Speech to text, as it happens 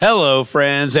Hello,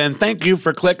 friends, and thank you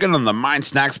for clicking on the Mind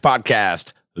Snacks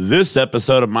podcast. This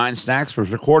episode of Mind Snacks was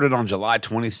recorded on July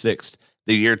 26th,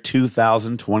 the year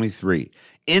 2023,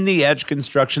 in the Edge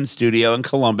Construction Studio in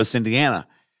Columbus, Indiana.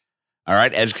 All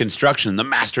right, Edge Construction, the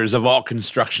masters of all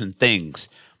construction things.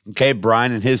 Okay,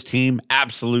 Brian and his team,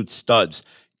 absolute studs.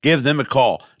 Give them a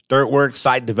call. Dirt work,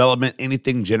 site development,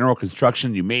 anything general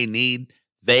construction you may need,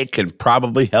 they can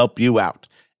probably help you out.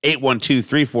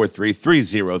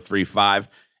 812-343-3035.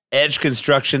 Edge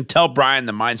Construction. Tell Brian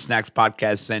the Mind Snacks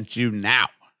podcast sent you now.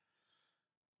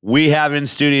 We have in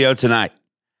studio tonight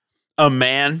a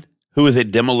man who is a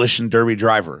demolition derby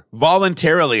driver.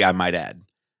 Voluntarily, I might add.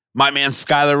 My man,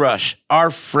 Skylar Rush.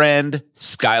 Our friend,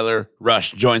 Skylar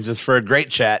Rush, joins us for a great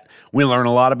chat. We learn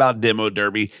a lot about demo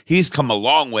derby. He's come a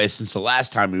long way since the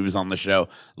last time he was on the show.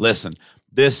 Listen,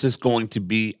 this is going to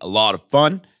be a lot of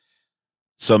fun.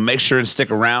 So make sure and stick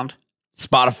around.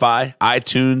 Spotify,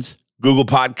 iTunes, Google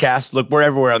Podcasts. Look, we're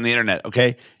everywhere on the internet,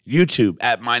 okay? YouTube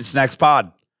at Mind Snacks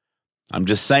Pod. I'm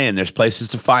just saying there's places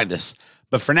to find us.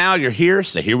 But for now, you're here,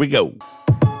 so here we go.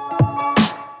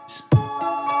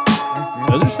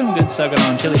 Those are some good sucking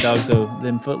on chili dogs, though.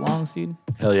 Them footlongs, dude.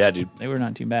 Hell yeah, dude. They were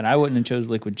not too bad. I wouldn't have chose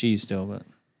liquid cheese still, but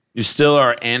You still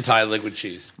are anti-liquid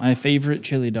cheese. my favorite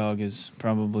chili dog is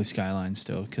probably Skyline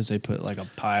still because they put like a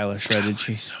pile of shredded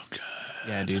cheese. So good.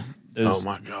 Yeah, dude. Oh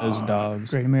my God. Those dogs.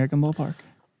 Great American Ballpark.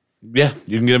 Yeah,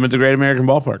 you can get them at the Great American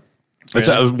Ballpark. It's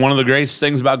one of the greatest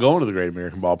things about going to the Great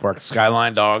American Ballpark.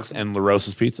 Skyline Dogs and La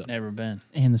Rosa's Pizza. Never been.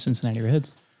 And the Cincinnati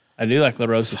Reds. I do like La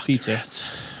Rosa's pizza.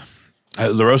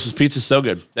 La Rosa's Pizza is so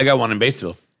good. They got one in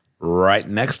Batesville, right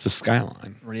next to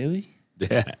Skyline. Really?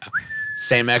 Yeah.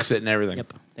 Same exit and everything.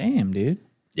 Yep. Damn, dude.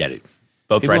 Yeah, dude.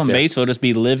 Both People right in there. Batesville just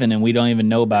be living and we don't even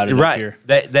know about it Right. up here.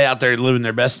 They out there living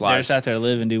their best They're lives. just out there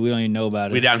living, dude. We don't even know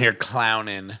about it. We down here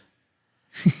clowning.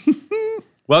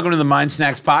 Welcome to the Mind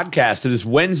Snacks podcast. It is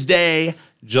Wednesday,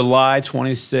 July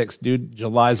 26th. Dude,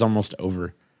 July's almost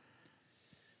over.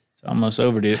 It's almost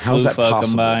over, dude. It How's flew that fucking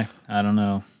possible? by. I don't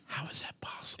know. How is that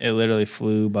possible? It literally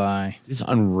flew by. It's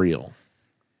unreal.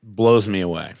 Blows me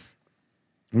away.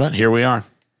 But here we are.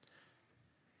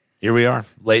 Here we are.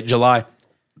 Late July.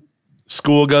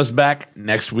 School goes back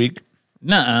next week.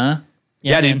 Nuh-uh.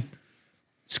 Yeah, dude.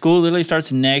 School literally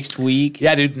starts next week.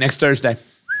 Yeah, dude. Next Thursday.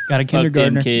 Got a Fuck them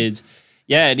kindergartner. kids.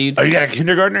 Yeah, dude. Oh, you got a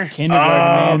kindergartner?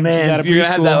 Kindergarten, Oh, man. man. Got a You're going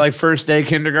to have that preschool. like first day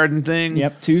kindergarten thing?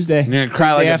 Yep, Tuesday. You're going to cry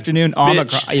Tuesday like a afternoon.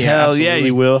 bitch. Yeah, Hell yeah, absolutely.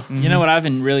 you will. You know what I've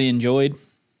really enjoyed?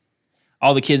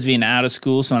 All the kids being out of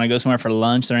school, so when I go somewhere for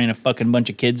lunch, there ain't a fucking bunch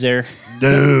of kids there.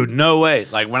 Dude, no way.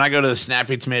 Like when I go to the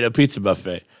Snappy Tomato Pizza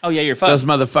Buffet, Oh, yeah, you're those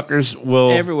fucked. motherfuckers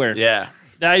will Everywhere. Yeah.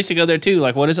 I used to go there, too.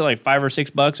 Like, what is it, like $5 or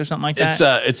 $6 or something like that?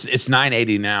 It's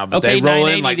 $9.80 now, but Okay, they roll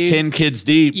in $9.80, like dude. 10 kids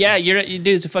deep. Yeah, dude,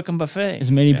 it's a fucking buffet.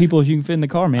 As many people as you can fit in the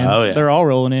car, man. Oh, yeah. They're all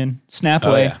rolling in. Snapway.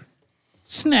 Oh, yeah.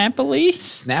 Snappily.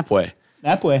 Snapway.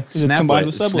 Snapway. Because it's combined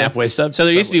with Subway. Snapway sub. So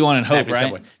there used to be Subway. one in Hope, Snappy right?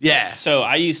 Subway. Yeah. So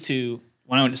I used to,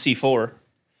 when I went to C4,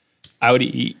 I would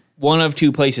eat one of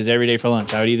two places every day for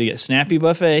lunch. I would either get Snappy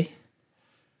Buffet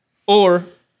or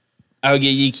I would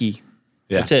get Yiki.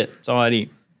 Yeah. That's it. That's all I'd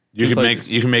eat. You Two can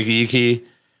places. make a Yiki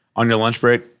on your lunch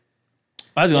break.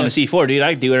 I was going to C4, dude.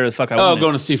 I could do whatever the fuck I wanted.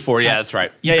 Going to C4. Yeah, that's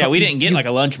right. Yeah, we didn't get like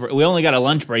a lunch break. We only got a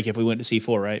lunch break if we went to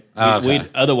C4, right? Okay.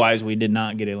 Otherwise, we did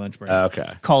not get a lunch break. Okay.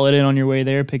 Call it in on your way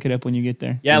there. Pick it up when you get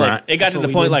there. Yeah, Right. like it got That's to what the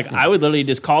we point did. like I would literally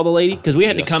just call the lady because we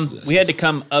had to come. Justice. We had to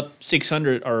come up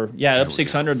 600 up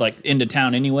 600 like into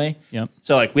town anyway. Yep.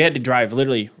 So like we had to drive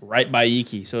literally right by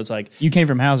Yiki. So it's like You came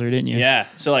from Hauser, didn't you? yeah.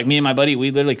 So like me and my buddy,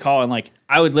 we literally call and like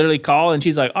I would literally call and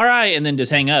she's like, all right, and then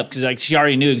just hang up because like she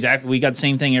already knew exactly. We got the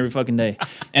same thing every fucking day,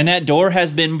 and that door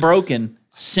has been broken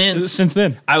since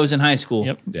then. I was in high school.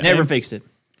 Yep. Yeah. Never fixed it.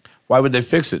 Why would they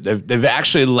fix it? They've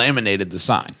actually laminated the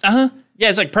sign. Yeah,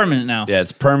 it's like permanent now. Yeah,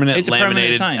 it's permanent, It's a permanent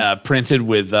laminated, sign. printed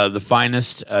with the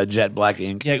finest jet black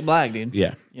ink. Jack Black, dude.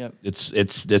 Yeah. Yep.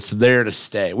 It's there to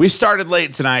stay. We started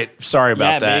late tonight. Sorry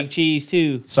about Yeah, that. big cheese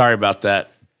too. Sorry about that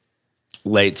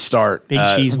late start. Big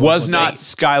cheese was was not late.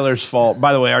 Skylar's fault.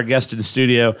 By the way, our guest in the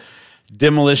studio,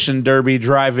 Demolition Derby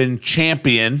driving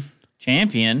champion.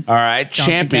 Champion. All right,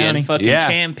 Johnson champion. County. Fucking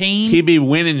champagne. He be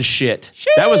winning shit.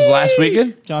 That was last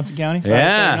weekend. Johnson County. Friday, Yeah.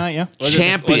 Saturday night, yeah.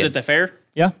 Champion. Was it the fair?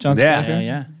 Yeah, Johnson Yeah. County.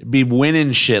 Yeah. Be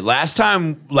winning shit. Last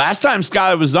time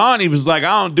Skylar was on, he was like,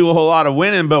 I don't do a whole lot of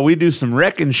winning, but we do some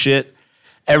wrecking shit.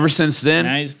 Ever since then,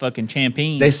 Now he's fucking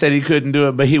champagne. they said he couldn't do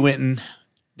it, but he went and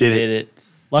did did it. it.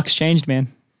 Luck's changed, man.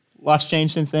 Lots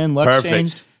changed since then. Luck's Perfect.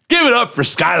 changed. Give it up for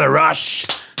Skylar Rush.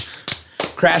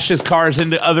 Crashes cars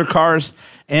into other cars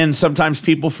and sometimes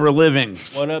people for a living.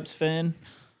 What up, Sven?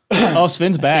 Oh,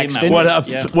 Sven's back. Sven, what up?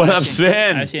 What up,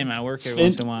 Sven? I see him at work every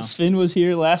once in a while. Sven was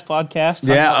here last podcast.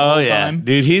 Yeah. Oh, yeah,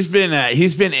 dude. He's been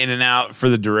in and out for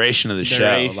the duration of the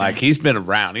show. Like he's been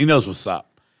around. He knows what's up.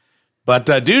 But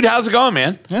dude, how's it going,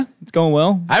 man? Yeah, it's going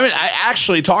well. I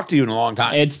actually talked to you in a long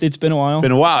time. It's been a while.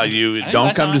 Been a while. You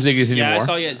don't come to Ziggy's anymore. Yeah, I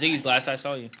saw you at Ziggy's last I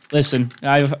saw you. Listen,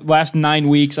 last 9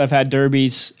 weeks I've had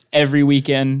derbies every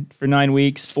weekend for 9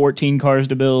 weeks, 14 cars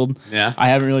to build. Yeah. I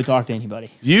haven't really talked to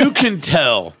anybody. You can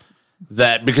tell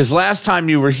that because last time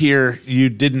you were here, you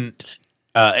didn't.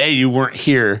 You weren't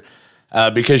here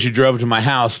because you drove to my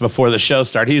house before the show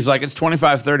started. He's like, "It's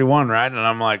 25:31, right?" And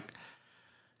I'm like,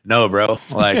 "No, bro.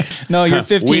 Like, no, you're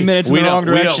 15 minutes in the wrong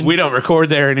direction. We don't record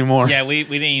there anymore." Yeah, we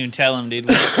didn't even tell him, dude.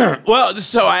 Well,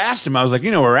 so I asked him. I was like,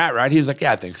 "You know where we're at, right?" He's like,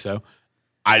 "Yeah, I think so."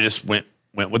 I just went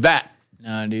with that.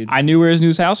 No, dude. I knew where his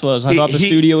new house was. I thought the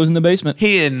studio was in the basement.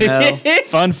 He didn't know.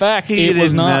 Fun fact, it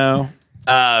was not.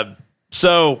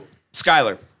 So,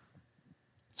 Skylar.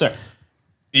 Sir.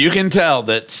 You can tell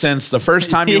that since the first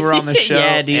time you were on the show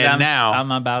yeah, dude, and now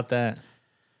I'm about that.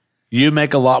 You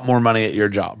make a lot more money at your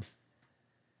job.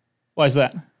 Why is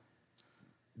that?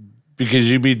 Because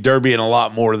you be derbying a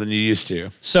lot more than you used to.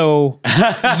 So,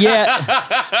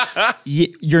 yeah,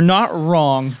 you're not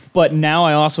wrong. But now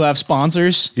I also have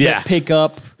sponsors that pick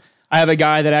up. I have a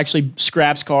guy that actually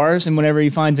scraps cars, and whenever he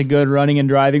finds a good running and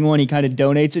driving one, he kind of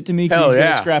donates it to me because he's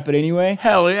going to scrap it anyway.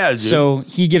 Hell yeah, dude. So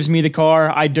he gives me the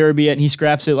car, I derby it, and he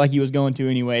scraps it like he was going to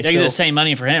anyway. Yeah, so, the same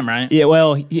money for him, right? Yeah,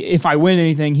 well, if I win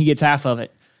anything, he gets half of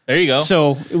it. There you go.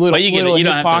 So little in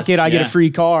his pocket, I get a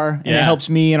free car, and it helps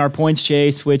me in our points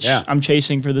chase, which I'm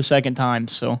chasing for the second time.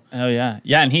 So yeah,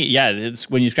 and it's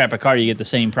when you scrap a car, you get the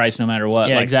same price no matter what.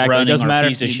 Yeah, like exactly. Running it doesn't matter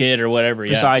piece of shit or whatever.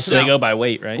 Precisely. Yeah, so they go by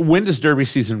weight, right? When does derby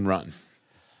season run?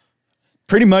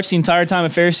 Pretty much the entire time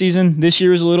of fair season. This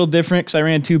year was a little different because I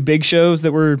ran 2 big shows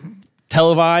that were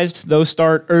televised. Those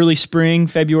start early spring,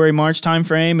 February, March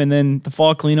timeframe, and then the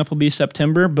fall cleanup will be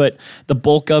September. But the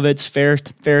bulk of it's fair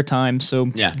time. So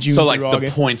June so like through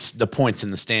August. the points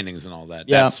in the standings and all that.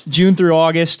 Yeah, June through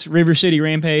August. River City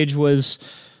Rampage was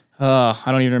I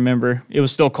don't even remember. It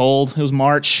was still cold. It was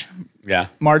March. Yeah,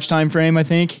 March timeframe, I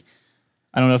think.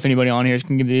 I don't know if anybody on here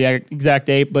can give the exact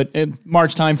date, but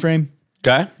March timeframe.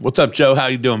 Okay. What's up, Joe? How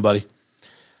you doing, buddy?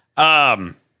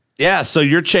 Yeah, so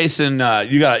you're chasing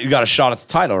you got a shot at the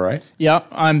title, right? Yeah,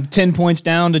 I'm 10 points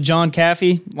down to John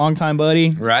Caffey, longtime buddy.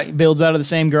 Right. He builds out of the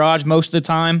same garage most of the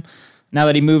time. Now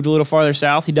that he moved a little farther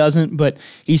south, he doesn't, but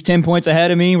he's 10 points ahead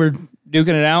of me. We're duking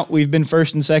it out. We've been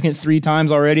first and second 3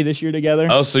 times already this year together.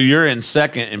 Oh, so you're in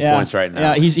second in points right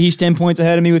now. Yeah, he's 10 points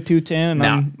ahead of me with 210, and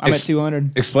now, I'm at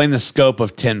 200. Explain the scope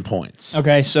of 10 points.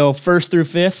 Okay, so first through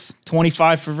fifth,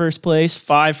 25 for first place,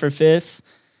 5 for fifth,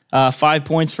 5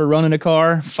 points for running a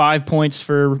car, 5 points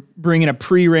for bringing a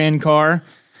pre-ran car,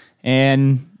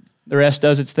 and the rest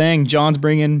does its thing. John's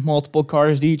bringing multiple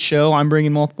cars to each show. I'm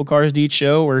bringing multiple cars to each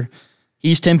show.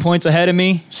 He's 10 points ahead of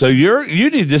me. So you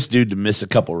need this dude to miss a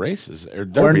couple races or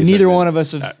derbies. Or neither one of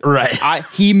us have. Right.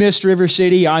 He missed River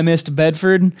City. I missed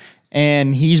Bedford,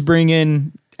 and he's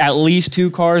bringing at least 2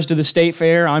 cars to the state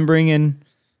fair. I'm bringing.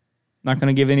 Not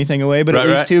going to give anything away, but at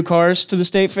least 2 cars to the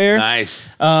state fair. Nice.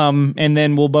 And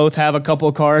then we'll both have a couple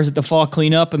of cars at the fall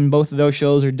cleanup, and both of those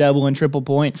shows are double and triple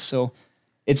points. So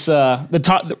it's the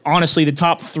top. Honestly, the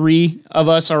top 3 of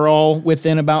us are all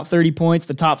within about 30 points.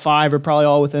 The top 5 are probably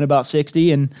all within about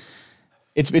 60, and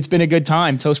it's been a good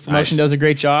time. Toast Promotion does a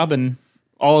great job, and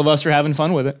all of us are having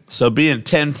fun with it. So being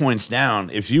 10 points down,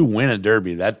 if you win a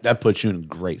derby, that puts you in a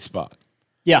great spot.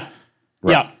 Yeah.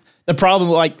 Right. Yeah. The problem,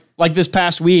 like this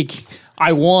past week,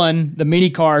 I won the mini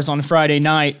cars on Friday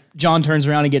night. John turns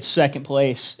around and gets second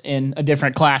place in a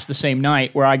different class the same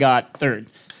night where I got third.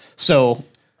 So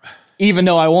even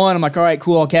though I won, I'm like, all right,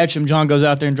 cool, I'll catch him. John goes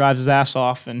out there and drives his ass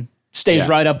off and stays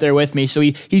right up there with me. So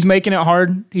he's making it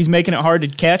hard. He's making it hard to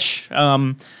catch.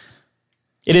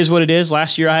 It is what it is.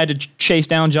 Last year I had to chase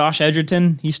down Josh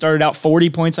Edgerton. He started out 40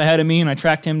 points ahead of me, and I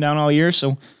tracked him down all year.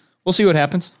 So we'll see what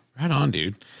happens. Right on,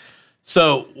 dude.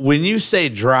 So when you say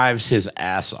drives his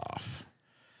ass off,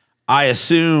 I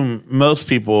assume most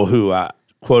people who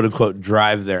quote unquote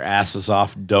drive their asses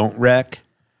off don't wreck.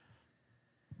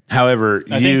 However,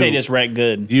 I think they just wreck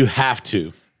good. You have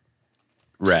to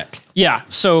wreck. Yeah.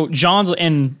 So John's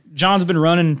been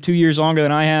running 2 years longer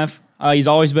than I have. He's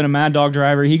always been a Mad Dog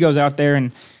driver. He goes out there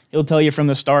and he'll tell you from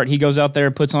the start. He goes out there,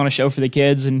 puts on a show for the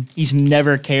kids, and he's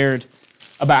never cared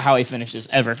about how he finishes,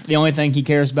 ever. The only thing he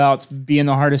cares about is being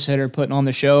the hardest hitter, putting on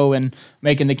the show, and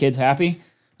making the kids happy,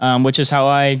 which is how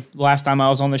last time I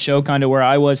was on the show, kind of where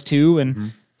I was too.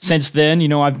 And since then,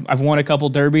 I've won a couple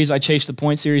derbies. I chased the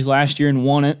point series last year and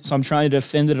won it, so I'm trying to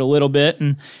defend it a little bit.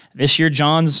 And this year,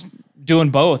 John's doing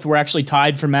both. We're actually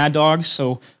tied for Mad Dogs,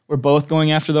 so we're both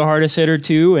going after the hardest hitter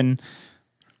too. And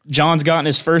John's gotten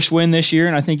his first win this year,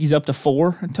 and I think he's up to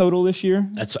 4 total this year.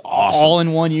 That's awesome. All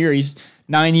in 1 year. He's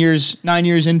 9 years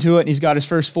into it, and he's got his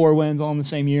first 4 wins all in the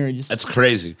same year. He just That's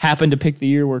crazy. happened to pick the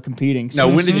year we're competing. Now,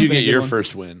 when did you been a get good your one.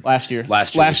 first win? Last year.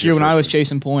 Last year when I was first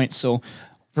chasing points. So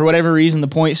for whatever reason, the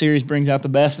point series brings out the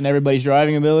best in everybody's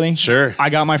driving ability. Sure. I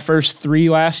got my first 3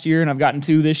 last year, and I've gotten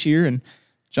 2 this year, and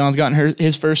John's gotten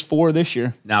his first 4 this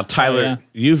year. Now, Tyler,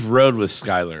 you've rode with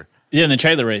Skylar Yeah, in the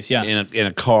trailer race. Yeah. in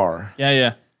a car.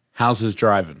 Yeah. How's his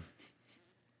driving?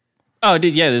 Oh,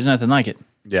 dude. Yeah, there's nothing like it.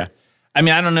 Yeah. I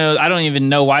mean, I don't know. I don't even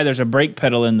know why there's a brake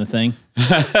pedal in the thing.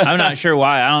 I'm not sure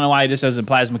why. I don't know why it just doesn't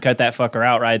plasma cut that fucker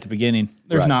out right at the beginning.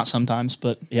 There's not sometimes,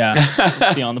 but Yeah.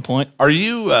 it's beyond the point. Are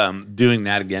you doing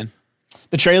that again?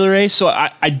 The trailer race, so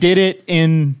I did it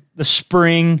in the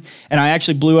spring, and I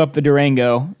actually blew up the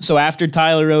Durango. So after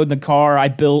Tyler rode in the car, I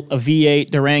built a V8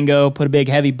 Durango, put a big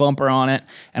heavy bumper on it,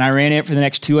 and I ran it for the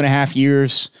next 2.5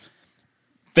 years.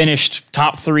 Finished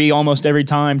top 3 almost every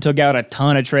time, took out a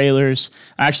ton of trailers.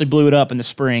 I actually blew it up in the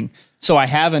spring. So I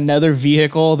have another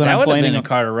vehicle that That I'm would have planning been a on.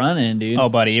 car to run in, dude. Oh,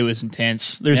 buddy, it was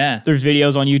intense. There's Yeah.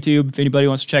 videos on YouTube, if anybody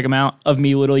wants to check them out, of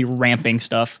me literally ramping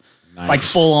stuff. Nice. Like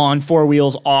full on 4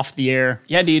 wheels off the air.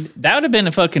 Yeah, dude. That would have been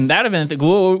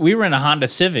we were in a Honda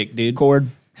Civic, dude. Cord.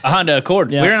 A Honda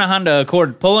Accord. Yeah. We were in a Honda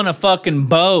Accord pulling a fucking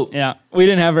boat. Yeah, we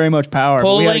didn't have very much power.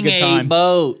 But we had a Pulling good time.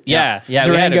 boat. Yeah. We had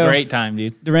a Durango. great time,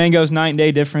 dude. Durango's night and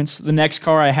day difference. The next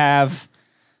car I have,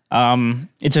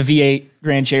 it's a V8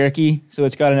 Grand Cherokee, so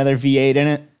it's got another V8 in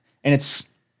it, and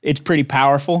it's pretty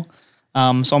powerful. So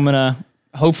I'm gonna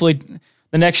hopefully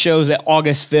the next show is at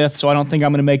August 5th, so I don't think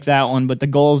I'm gonna make that one. But the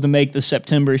goal is to make the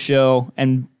September show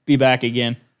and be back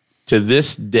again. To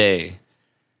this day,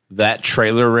 that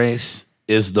trailer race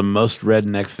is the most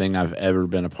redneck thing I've ever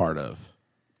been a part of.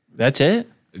 That's it?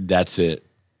 That's it.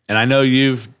 And I know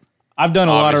I've done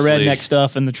a lot of Obviously. redneck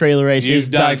stuff, and the trailer race is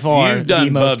by far you've done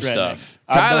the most bub redneck. stuff.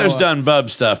 I've done Tyler's a lot. done bub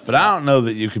stuff, but I don't know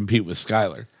that you compete with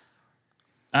Skylar.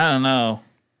 I don't know.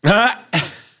 I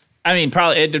mean,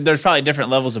 there's probably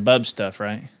different levels of bub stuff,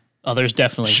 right? Oh, there's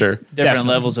definitely Sure. Different Definitely.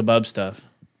 levels of bub stuff.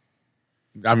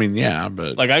 I mean, yeah,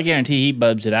 but Like, I guarantee he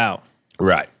bubs it out.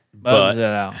 right. Bubs But it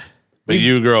out.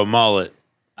 you grow a mullet.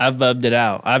 I've bubbed it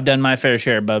out. I've done my fair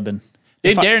share of bubbing.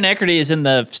 Dude, Darren Eckerty is in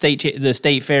the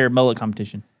state fair mullet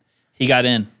competition. He got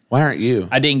in. Why aren't you?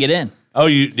 I didn't get in. Oh,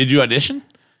 did you audition?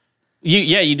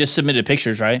 You just submitted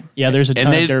pictures, right? Yeah, there's a And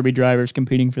ton they- of derby drivers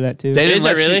competing for that too. They didn't Is it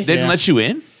let really? you. They didn't Yeah. let you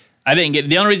in. I didn't get.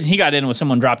 The only reason he got in was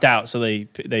someone dropped out, so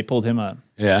they pulled him up.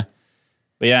 Yeah.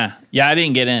 But yeah, I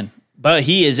didn't get in. But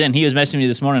he is in. He was messaging me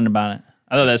this morning about it.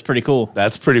 I thought that's pretty cool.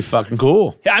 That's pretty fucking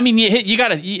cool. Yeah, I mean, you got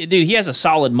to, dude. He has a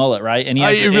solid mullet, right? And he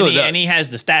has, he really does. and he has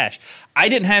the stash. I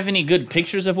didn't have any good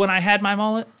pictures of when I had my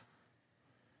mullet.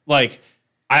 Like,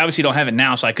 I obviously don't have it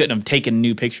now, so I couldn't have taken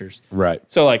new pictures. Right.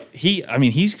 So like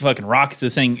he's fucking rocks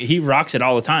this thing. He rocks it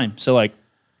all the time. So like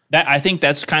that, I think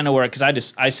that's kind of where,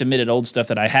 because I submitted old stuff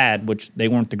that I had, which they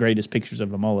weren't the greatest pictures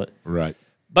of a mullet. Right.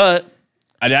 But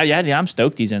I'm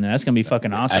stoked he's in there. That's gonna be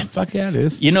fucking awesome. Fuck yeah, it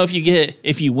is. You know,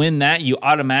 if you win that, you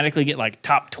automatically get like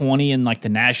top 20 in like the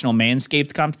national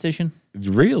Manscaped competition.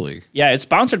 Really? Yeah, it's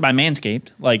sponsored by Manscaped.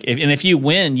 Like, if you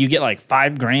win, you get like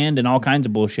 $5,000 and all kinds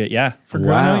of bullshit. Yeah, For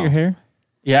growing out your hair.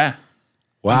 yeah.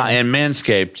 Wow. And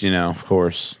Manscaped, of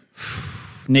course.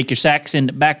 Nick your sack, send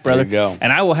it back, brother. you go.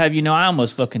 And I will have you know, I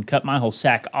almost fucking cut my whole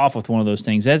sack off with one of those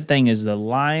things. That thing is the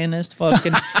lionest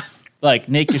fucking. Like,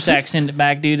 Nick your sack, send it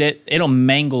back, dude. It'll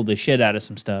mangle the shit out of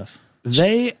some stuff.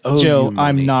 They owe Joe, you money.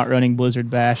 I'm not running Blizzard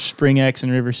Bash. Spring X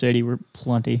and River City were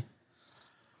plenty.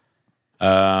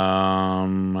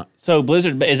 So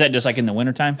Blizzard, is that just like in the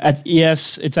wintertime?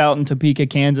 Yes, it's out in Topeka,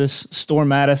 Kansas. Storm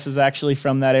Mattis is actually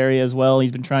from that area as well.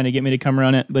 He's been trying to get me to come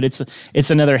run it, but it's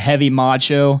another heavy mod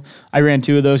show. I ran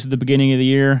 2 of those at the beginning of the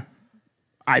year.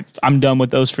 I'm done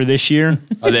with those for this year.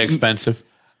 Are they expensive?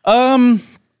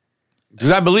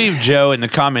 Because I believe, Joe, in the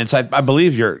comments, I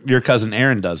believe your cousin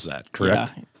Aaron does that,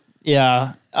 correct?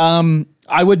 Yeah.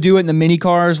 I would do it in the mini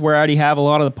cars where I already have a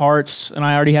lot of the parts and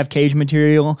I already have cage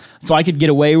material, so I could get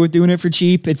away with doing it for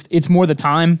cheap. It's more the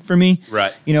time for me.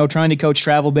 Right. Trying to coach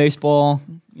travel baseball,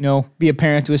 be a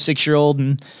parent to a 6-year-old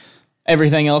and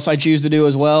everything else I choose to do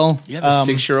as well. You have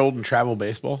a 6-year-old in travel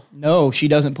baseball? No, she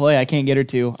doesn't play. I can't get her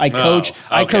to. I coach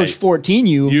okay. 14U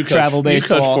You coach- travel you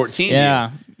baseball. coach 14U.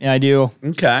 Yeah, I do.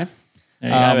 Okay.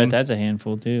 I bet that's a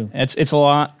handful too. It's a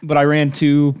lot, but I ran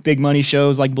 2 big money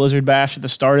shows like Blizzard Bash at the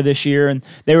start of this year, and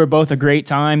they were both a great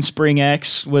time. Spring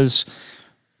X was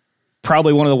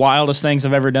probably one of the wildest things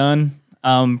I've ever done.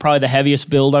 Probably the heaviest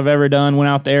build I've ever done. Went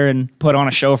out there and put on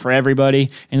a show for everybody.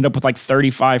 Ended up with like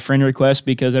 35 friend requests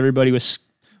because everybody was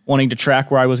wanting to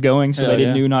track where I was going, so they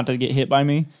didn't know not to get hit by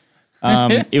me.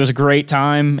 It was a great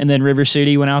time. And then River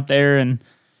City went out there and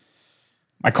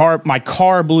my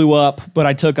car blew up, but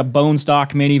I took a bone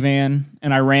stock minivan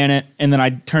and I ran it, and then I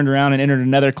turned around and entered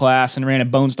another class and ran a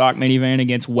bone stock minivan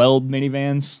against weld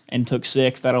minivans and took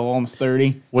 6th out of almost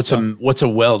 30. What's a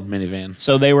weld minivan?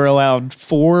 So they were allowed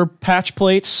 4 patch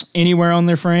plates anywhere on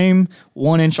their frame,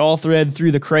 1-inch all thread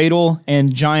through the cradle,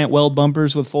 and giant weld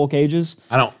bumpers with full cages.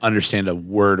 I don't understand a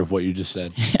word of what you just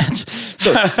said.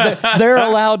 So they're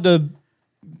allowed to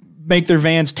make their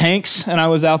vans tanks, and I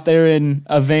was out there in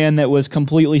a van that was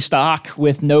completely stock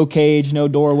with no cage, no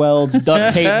door welds,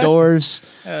 duct tape doors.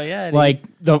 Oh yeah, dude.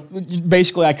 Like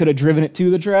basically I could have driven it to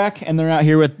the track, and they're out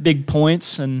here with big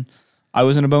points, and I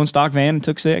was in a bone stock van and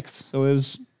took 6th, so it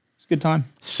was a good time.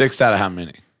 6th out of how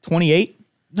many? 28.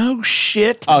 No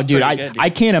shit. Oh, dude, I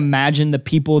can't imagine the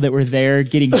people that were there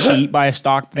getting beat by a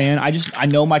stock van. I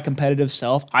know my competitive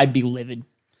self. I'd be livid.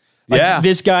 Like,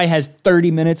 this guy has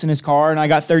 30 minutes in his car, and I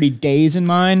got 30 days in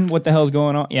mine. What the hell's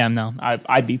going on? Yeah, no,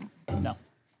 I'd be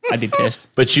pissed.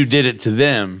 But you did it to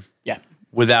them, Yeah,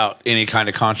 without any kind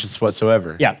of conscience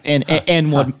whatsoever. yeah,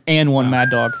 and one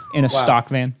Mad Dog in a stock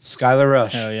van. Skylar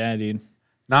Rush, Oh yeah, dude.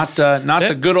 not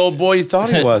the good old boy you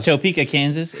thought he was. Topeka,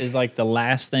 Kansas is like the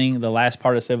last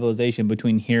part of civilization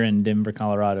between here and Denver,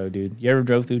 Colorado, dude. You ever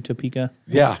drove through Topeka?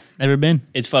 Yeah, Never been.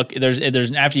 It's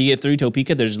there's after you get through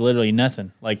Topeka, there's literally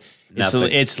nothing. Like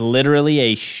Nothing. it's literally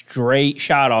a straight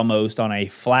shot almost on a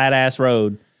flat ass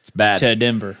road it's bad. to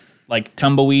Denver. Like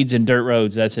tumbleweeds and dirt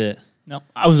roads. That's it. No,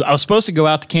 I was supposed to go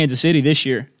out to Kansas City this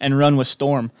year and run with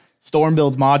Storm. Storm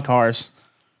builds mod cars.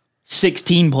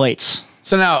 16 plates.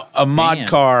 So now a mod Damn.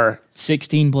 car,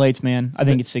 16 plates, man. I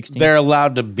think it's 16. they're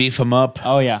allowed to beef them up.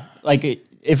 Oh yeah, like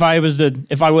if I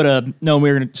would have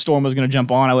known Storm was gonna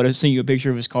jump on, I would have sent you a picture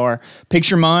of his car.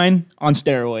 Picture mine on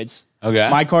steroids. Okay.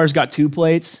 My car's got 2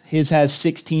 plates. His has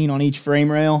 16 on each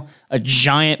frame rail. A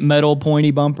giant metal pointy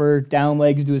bumper, down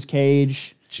legs to his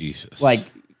cage. Jesus. Like,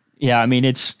 yeah, I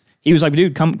mean He was like,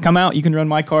 dude, come out. You can run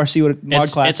my car. See what mod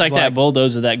class. It's like that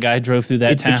bulldozer that guy drove through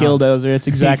that It's town. the killdozer. It's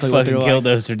exactly what they're fucking like.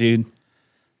 killdozer, dude.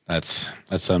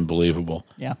 That's unbelievable.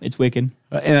 Yeah, it's wicked.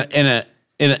 In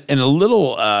a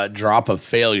little drop of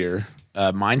failure,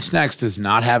 Mind Snacks does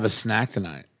not have a snack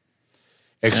tonight,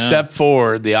 except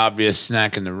for the obvious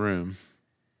snack in the room.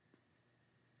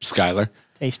 Skylar.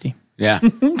 Tasty. Yeah,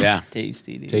 yeah.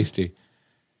 Tasty, dude.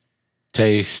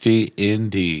 Tasty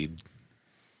indeed.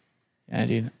 Yeah,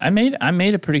 dude. I made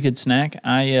a pretty good snack.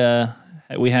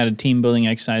 We had a team building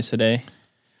exercise today.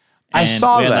 I and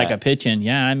saw we had that. like a pitch in.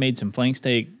 Yeah, I made some flank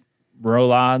steak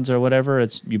roll-odds or whatever.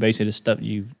 It's you basically just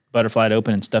butterfly it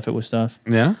open and stuff it with stuff.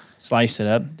 Yeah. Slice it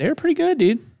up. They were pretty good,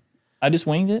 dude. I just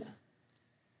winged it.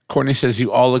 Courtney says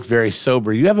you all look very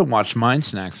sober. You haven't watched Mind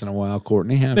Snacks in a while,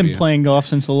 Courtney, have Been you? playing golf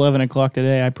since 11 o'clock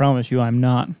today. I promise you I'm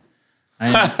not.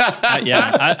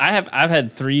 I've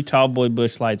had 3 tall boy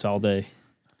bush lights all day.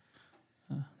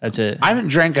 That's it. I haven't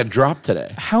drank a drop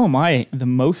today. How am I the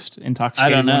most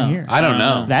intoxicated I don't know. one here? I don't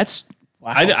know. That's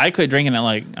wow. I quit drinking at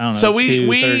like, I don't know, So we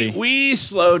 2:30. we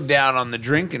slowed down on the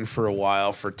drinking for a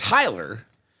while for Tyler,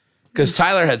 because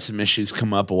Tyler had some issues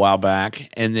come up a while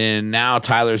back, and then now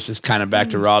Tyler's just kind of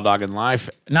back to raw dogging life.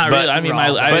 Not but, really. I mean,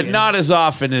 but not as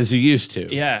often as he used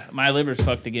to. Yeah, my liver's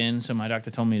fucked again, so my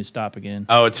doctor told me to stop again.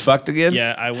 Oh, it's fucked again.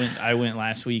 Yeah, I went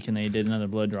last week and they did another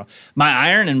blood draw. My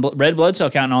iron and red blood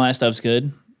cell count and all that stuff's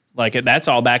good. Like that's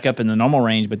all back up in the normal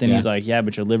range. But then he's like, yeah,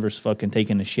 but your liver's fucking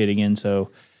taking the shit again, so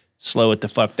slow it the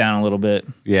fuck down a little bit.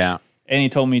 Yeah. And he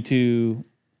told me to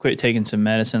quit taking some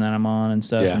medicine that I'm on and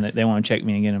stuff, and they want to check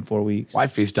me again in 4 weeks.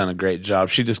 Wifey's done a great job.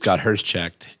 She just got hers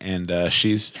checked, and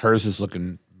hers is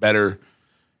looking better.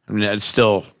 I mean, it's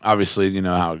still obviously you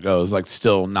know how it goes. Like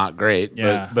still not great,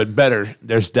 but better.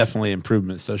 There's definitely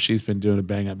improvement. So she's been doing a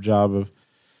bang up job of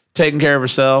taking care of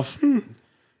herself.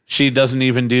 She doesn't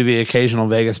even do the occasional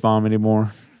Vegas bomb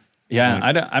anymore.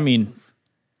 Yeah, I mean,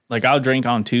 like I'll drink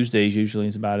on Tuesdays usually.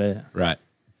 Is about it. Right.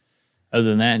 Other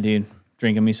than that, dude,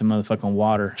 drinking me some motherfucking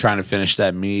water. Trying to finish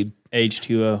that mead.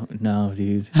 H2O. No,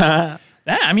 dude.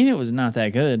 I mean, it was not that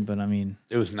good, but I mean,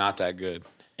 It was not that good.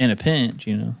 in a pinch,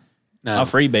 you know, No. I'll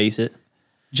freebase it.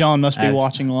 John must be As-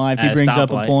 watching live. He as brings up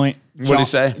a stoplight. point. What'd he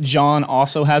say? John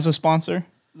also has a sponsor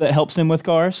that helps him with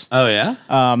cars. Oh yeah.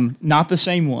 Not the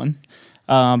same one,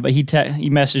 but he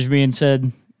messaged me and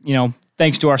said, you know,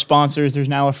 thanks to our sponsors, there's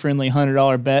now a friendly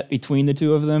 $100 bet between the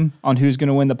two of them on who's going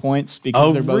to win the points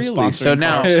because they're both sponsored.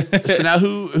 So now,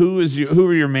 who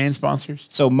are your main sponsors?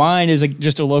 So mine is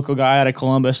just a local guy out of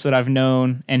Columbus that I've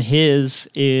known, and his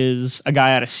is a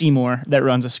guy out of Seymour that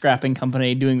runs a scrapping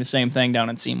company doing the same thing down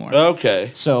in Seymour. Okay.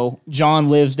 So John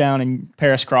lives down in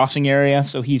Paris Crossing area,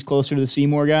 so he's closer to the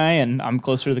Seymour guy, and I'm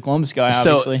closer to the Columbus guy,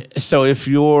 obviously. So if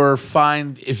you're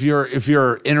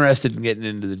interested in getting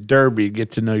into the Derby,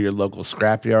 get to know your local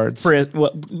scrap yards.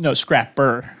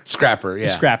 Scrapper. Scrapper, yeah.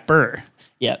 Scrapper.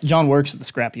 Yeah, John works at the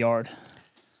scrap yard.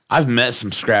 I've met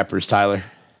some scrappers, Tyler.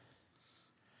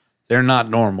 They're not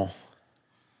normal.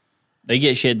 They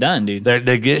get shit done, dude.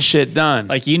 They get shit done.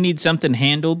 Like, you need something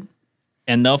handled,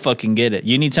 and they'll fucking get it.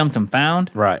 You need something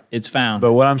found, right? It's found.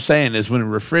 But what I'm saying is when a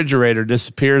refrigerator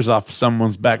disappears off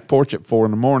someone's back porch at 4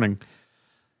 a.m,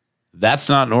 that's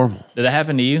not normal. Did that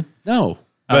happen to you? No.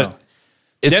 But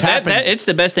it's happened. It's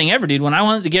the best thing ever, dude. When I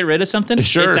wanted to get rid of something,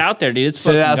 sure. It's out there, dude. It's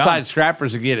sit fucking outside gone.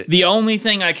 scrappers to get it. The only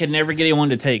thing I could never get anyone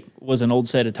to take was an old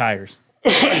set of tires.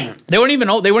 They weren't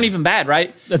even old. They weren't even bad,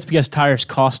 right? That's because tires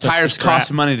cost us. Tires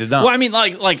cost money to dump. Well, I mean,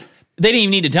 like they didn't even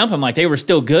need to dump them. Like, they were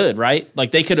still good, right?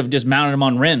 Like, they could have just mounted them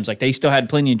on rims. Like, they still had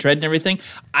plenty of tread and everything.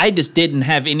 I just didn't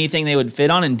have anything they would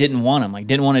fit on and didn't want them. Like,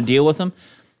 didn't want to deal with them.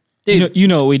 Dude, you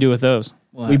know what we do with those?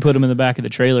 What? We put them in the back of the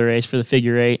trailer race for the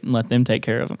figure 8 and let them take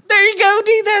care of them. There you go,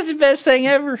 dude. That's the best thing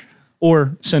ever.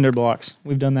 Or cinder blocks.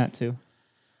 We've done that too.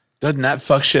 Doesn't that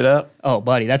fuck shit up? Oh,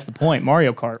 buddy, that's the point.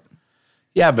 Mario Kart.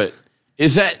 Yeah, but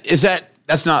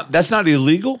that's not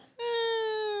illegal?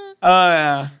 It's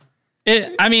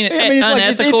like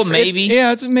unethical, maybe.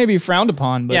 It's maybe frowned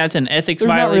upon, but Yeah, it's an ethics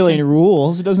there's violation. not really any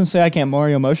rules. It doesn't say I can't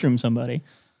Mario mushroom somebody.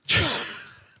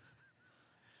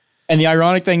 And the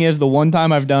ironic thing is, the one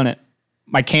time I've done it,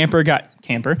 my camper got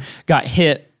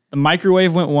hit. The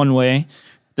microwave went one way,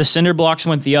 the cinder blocks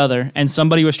went the other, and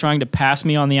somebody was trying to pass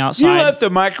me on the outside. You left the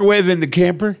microwave in the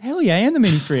camper? Hell yeah, and the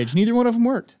mini fridge. Neither one of them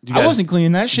worked. I wasn't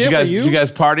cleaning that shit. Did you guys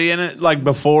party in it like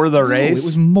before the race? It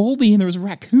was moldy, and there was a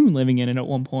raccoon living in it at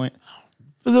one point.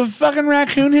 The fucking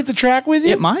raccoon hit the track with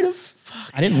you? It might have.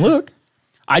 I didn't look.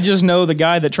 I just know the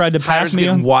guy that tried to pass me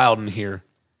getting wild in here.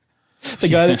 The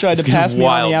guy that tried to pass me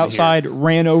on the outside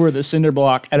ran over the cinder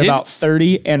block at about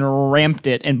 30 and ramped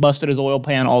it and busted his oil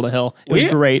pan all to hell. It was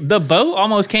great. The boat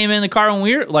almost came in the car when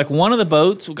we were, like, one of the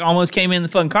boats almost came in the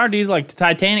fucking car, dude, like the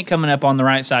Titanic coming up on the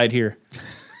right side here.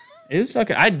 It was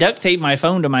fucking, I duct taped my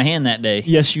phone to my hand that day.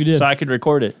 Yes, you did. So I could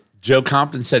record it. Joe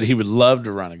Compton said he would love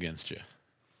to run against you.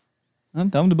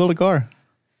 I'm telling him to build a car.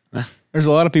 There's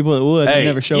a lot of people that would. They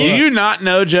never show up. You not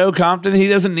know Joe Compton? He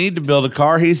doesn't need to build a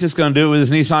car. He's just going to do it with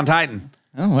his Nissan Titan.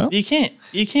 Oh, well. You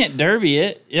can't derby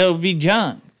it. It'll be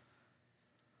junk.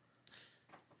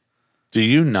 Do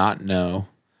you not know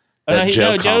that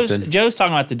Joe Compton? Joe's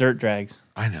talking about the dirt drags.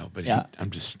 I know, but Yeah.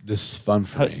 this is fun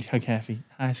for me. Okay,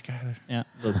 hi, Skylar. Yeah.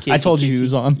 Kissy, I told you he kissy.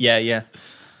 was on. Yeah.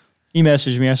 He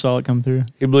messaged me. I saw it come through.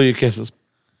 He blew you kisses.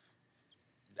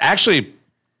 Actually,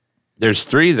 there's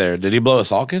 3 there. Did he blow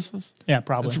us all kisses? Yeah,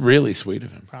 probably. That's really sweet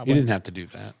of him. Probably. He didn't have to do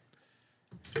that.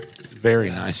 It's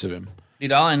very nice of him.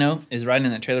 Dude, all I know is riding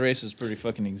in that trailer race was pretty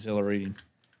fucking exhilarating.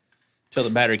 Till the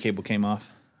battery cable came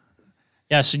off.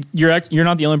 Yeah, so you're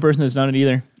not the only person that's done it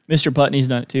either. Mr. Putney's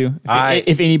done it too.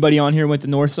 If anybody on here went to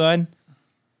Northside,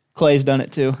 Clay's done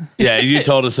it too. Yeah, you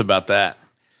told us about that.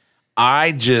 I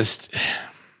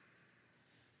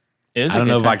don't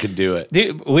know if I could do it.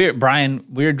 Dude, we were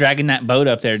dragging that boat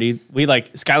up there, dude.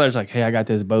 Skylar's like, hey, I got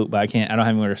this boat, but I don't have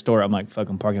anywhere to store it. I'm like,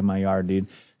 fucking park in my yard, dude.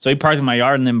 So he parked in my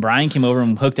yard, and then Brian came over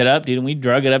and hooked it up, dude, and we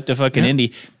drug it up to fucking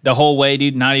Indy the whole way,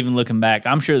 dude, not even looking back.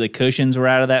 I'm sure the cushions were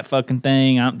out of that fucking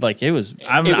thing. It was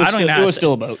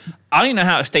still a boat. I don't even know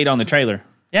how it stayed on the trailer.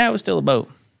 Yeah, it was still a boat.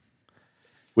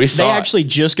 We saw They actually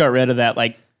just got rid of that,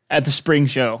 like, at the spring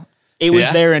show. It was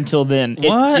Yeah? there until then.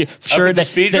 What? Sure, Up at the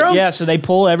speed drum? yeah. So they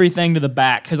pull everything to the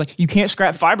back because, like, you can't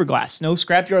scrap fiberglass. No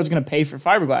scrapyard's going to pay for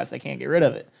fiberglass. They can't get rid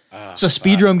of it. So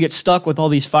Speedrome gets stuck with all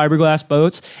these fiberglass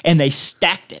boats, and they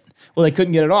stacked it. Well, they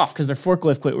couldn't get it off because their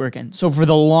forklift quit working. So for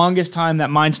the longest time, that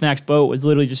Mind Snacks boat was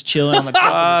literally just chilling on the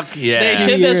top. Fuck yeah. They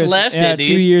should have just left it, dude.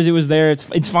 2 years it was there.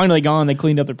 It's finally gone. They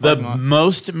cleaned up their The parking lot.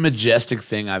 most majestic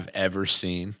thing I've ever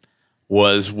seen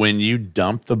was when you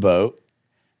dumped the boat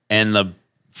and the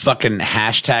fucking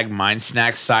hashtag Mind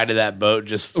Snacks side of that boat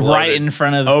just floated Right in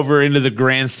front of over into the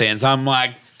grandstands. I'm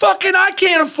like, fucking, I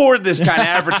can't afford this kind of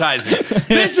advertising.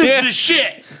 This is the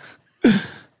shit.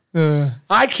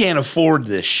 I can't afford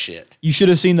this shit. You should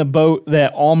have seen the boat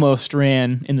that almost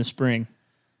ran in the spring.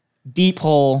 Deep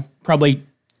hole, probably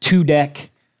 2-deck,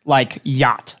 like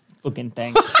yacht looking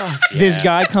thing. This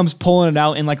guy comes pulling it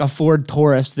out in like a Ford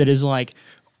Taurus that is like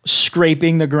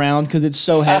scraping the ground because it's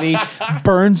so heavy,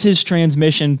 burns his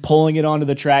transmission, pulling it onto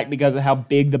the track because of how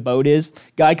big the boat is.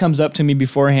 Guy comes up to me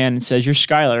beforehand and says, "You're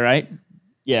Skylar, right?"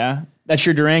 "Yeah." "That's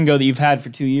your Durango that you've had for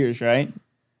 2 years, right?"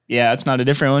 "Yeah, it's not a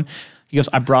different one." He goes,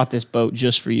 "I brought this boat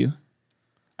just for you."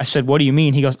 I said, "What do you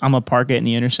mean?" He goes, "I'm going to park it in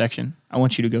the intersection. I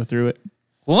want you to go through it."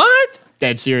 What?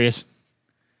 Dead serious.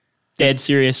 Dead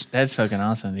serious. That's fucking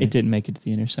awesome, dude. It didn't make it to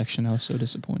the intersection. I was so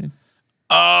disappointed.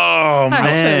 Oh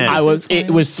man!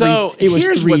 It was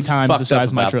here's three what's times fucked the size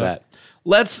up of my about truck. that.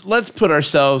 Let's put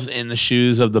ourselves in the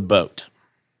shoes of the boat.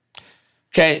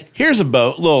 Okay, here's a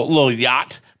boat, little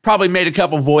yacht. Probably made a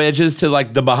couple voyages to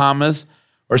like the Bahamas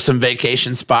or some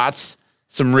vacation spots.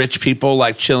 Some rich people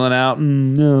like chilling out.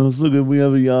 No, look at we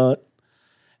have a yacht.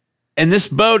 And this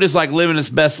boat is like living its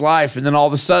best life, and then all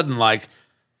of a sudden, like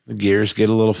the gears get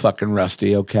a little fucking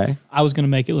rusty. Okay. I was going to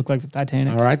make it look like the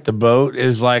Titanic. All right, the boat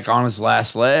is like on its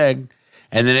last leg,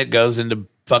 and then it goes into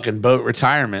fucking boat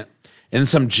retirement. And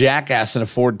some jackass in a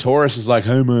Ford Taurus is like,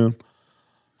 hey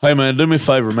man, do me a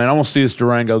favor, man. I want to see this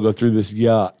Durango go through this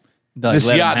yacht.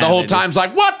 This yacht the whole time's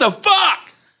like, what the fuck?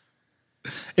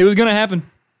 It was going to happen.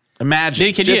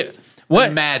 Imagine. Dude,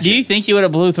 imagine. Do you think you would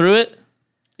have blew through it?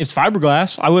 It's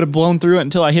fiberglass. I would have blown through it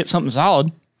until I hit something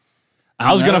solid.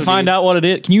 I was going to find out what it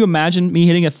is. Can you imagine me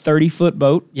hitting a 30-foot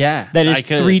boat? Yeah. That is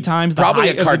 3 times the Probably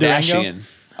height a of the Kardashian. Durango?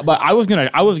 But I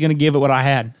was gonna give it what I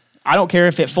had. I don't care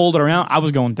if it folded around. I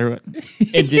was going through it.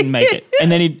 It didn't make it.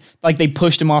 And then they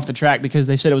pushed him off the track because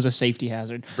they said it was a safety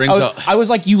hazard. I was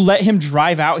like, you let him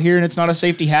drive out here and it's not a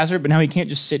safety hazard, but now he can't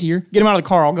just sit here. Get him out of the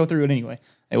car. I'll go through it anyway.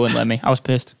 They wouldn't let me. I was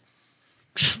pissed.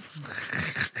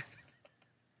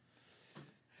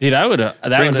 Dude, I would have.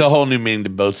 Brings a whole new meaning to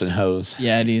boats and hose.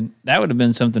 Yeah, dude. That would have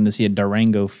been something to see a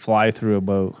Durango fly through a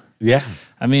boat. Yeah.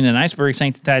 I mean, an iceberg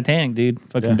sank the Titanic, dude.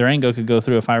 Fucking Durango could go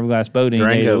through a fiberglass boat any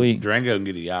day of the week. Durango can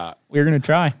get a yacht. We were going to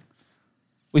try.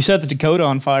 We set the Dakota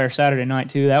on fire Saturday night,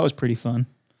 too. That was pretty fun.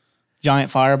 Giant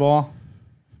fireball.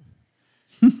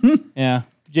 Yeah.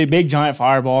 Big giant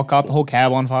fireball. Caught the whole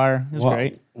cab on fire. It was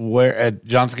great. Where? At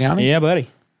Johnson County? Yeah, buddy.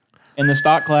 In the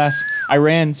stock class, I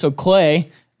ran. So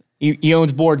Clay, he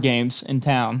owns board games in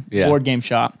town, board game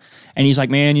shop. And he's like,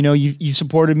 man, you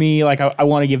supported me. Like, I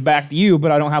want to give back to you,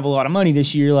 but I don't have a lot of money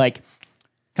this year. Like,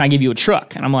 can I give you a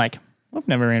truck? And I'm like, I've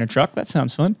never ran a truck. That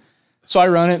sounds fun. So I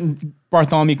run it in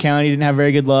Bartholomew County. Didn't have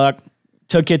very good luck.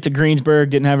 Took it to Greensburg.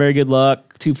 Didn't have very good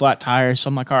luck. 2 flat tires. So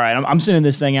I'm like, all right, I'm sending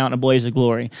this thing out in a blaze of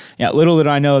glory. Yeah, little did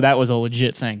I know that was a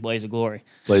legit thing, blaze of glory.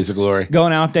 Blaze of glory.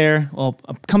 Going out there, well,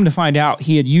 come to find out,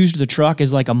 he had used the truck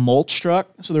as like a mulch truck.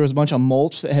 So there was a bunch of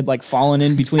mulch that had like fallen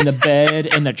in between the bed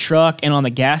and the truck and on the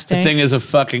gas tank. The thing is a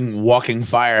fucking walking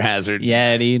fire hazard.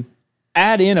 Yeah, dude.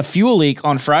 Add in a fuel leak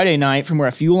on Friday night from where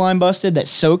a fuel line busted that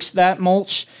soaks that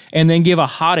mulch, and then give a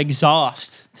hot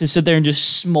exhaust to sit there and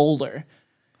just smolder.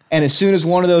 And as soon as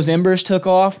one of those embers took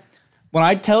off, when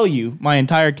I tell you my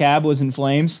entire cab was in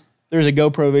flames, there's a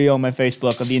GoPro video on my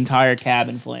Facebook of the entire cab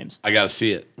in flames. I got to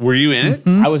see it. Were you in it?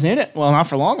 I was in it. Well, not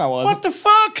for long I was. What the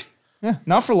fuck? Yeah,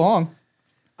 not for long.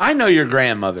 I know your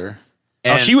grandmother.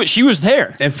 And she was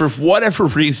there. And for whatever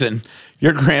reason,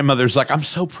 your grandmother's like, I'm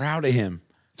so proud of him.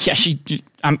 Yeah,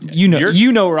 you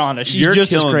know Rhonda. She's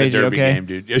just as crazy, the Derby okay? game,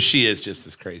 dude. Yeah, she is just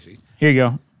as crazy. Here you go.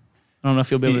 I don't know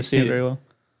if you'll be able to see it very well.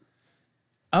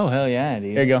 Oh, hell yeah,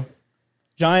 dude. There you go.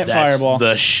 Giant That's fireball.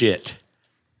 the shit.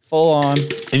 Full on.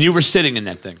 And you were sitting in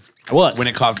that thing. I was. When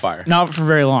it caught fire. Not for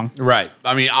very long. Right.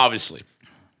 I mean, obviously.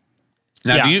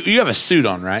 Now, Yeah. you have a suit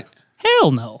on, right?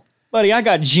 Hell no. Buddy, I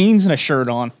got jeans and a shirt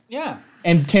on. Yeah.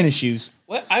 And tennis shoes.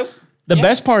 What? The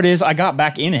best part is I got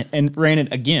back in it and ran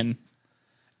it again.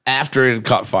 After it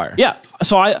caught fire. Yeah.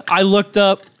 So I looked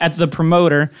up at the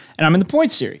promoter, and I'm in the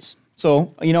points series.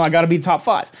 So, I got to be top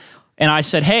 5. And I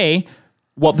said, hey,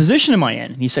 what position am I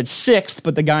in? And he said 6th,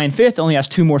 but the guy in 5th only has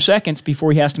 2 more seconds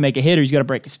before he has to make a hit or he's got to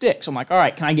break a stick. So I'm like, all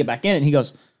right, can I get back in it? And he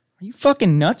goes, are you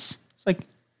fucking nuts? It's like,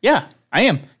 yeah, I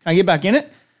am. Can I get back in it?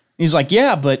 And he's like,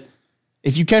 yeah, but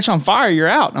if you catch on fire, you're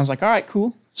out. And I was like, all right,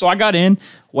 cool. So I got in,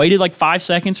 waited like 5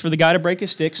 seconds for the guy to break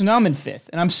his stick. So now I'm in 5th.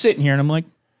 And I'm sitting here and I'm like,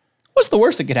 what's the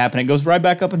worst that could happen? It goes right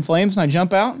back up in flames and I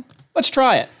jump out. Let's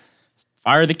try it.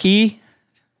 Fire the key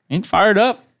and fired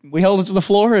up. We held it to the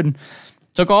floor and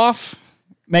took off.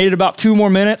 Made it about 2 more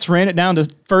minutes. Ran it down to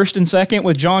 1st and 2nd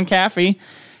with John Caffey.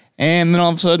 And then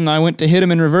all of a sudden I went to hit him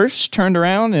in reverse, turned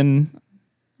around, and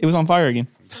it was on fire again.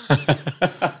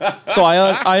 So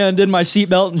I undid my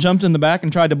seatbelt and jumped in the back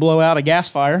and tried to blow out a gas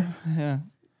fire. Yeah.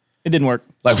 It didn't work.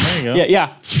 Like, there you go.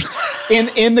 Yeah.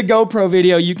 In the GoPro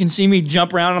video, you can see me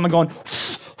jump around and I'm going,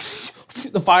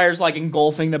 the fire's like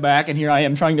engulfing the back, and here I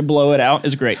am trying to blow it out.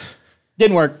 It's great.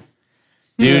 Didn't work.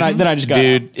 Dude, then I just got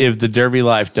dude, if the Derby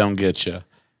life don't get you,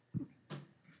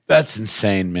 that's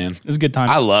insane, man. It was a good time.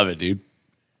 I love it, dude.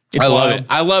 It's I love wild. it.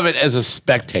 I love it as a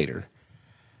spectator.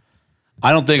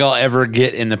 I don't think I'll ever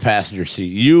get in the passenger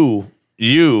seat.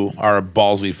 You are a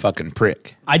ballsy fucking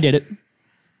prick. I did it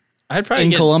I'd probably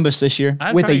in get, Columbus this year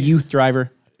I'd with a probably- youth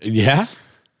driver. Yeah?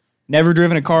 Never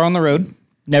driven a car on the road.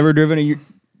 Never driven a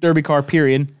Derby car,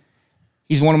 period.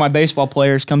 He's one of my baseball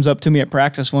players, comes up to me at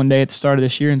practice one day at the start of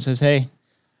this year and says, hey,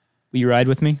 will you ride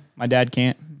with me? My dad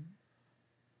can't.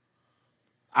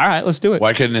 All right, let's do it.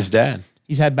 Why couldn't his dad?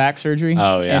 He's had back surgery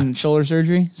and shoulder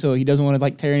surgery, so he doesn't want to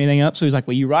like tear anything up. So he's like,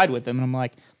 "Will you ride with him?" And I'm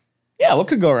like, "Yeah, what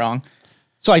could go wrong?"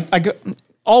 So I go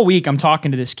all week. I'm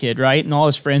talking to this kid, right, and all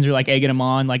his friends are like egging him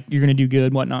on, like you're gonna do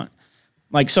good, whatnot.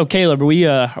 Like, so Caleb, are we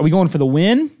going for the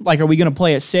win? Like, are we gonna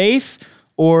play it safe,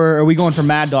 or are we going for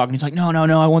Mad Dog? And he's like, "No,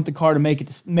 I want the car to make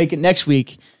it next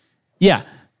week." Yeah,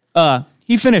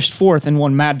 he finished 4th and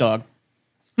won Mad Dog.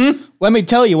 Let me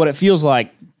tell you what it feels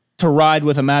like to ride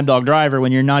with a Mad Dog driver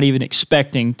when you're not even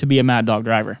expecting to be a Mad Dog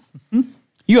driver.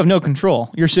 You have no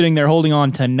control. You're sitting there holding on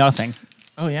to nothing.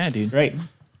 Oh, yeah, dude. Right.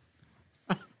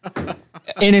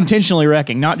 And intentionally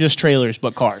wrecking, not just trailers,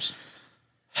 but cars.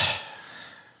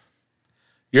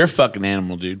 You're a fucking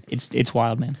animal, dude. It's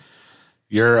wild, man.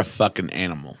 You're a fucking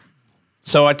animal.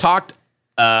 So I talked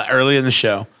early in the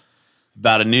show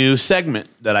about a new segment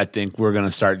that I think we're going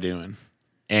to start doing.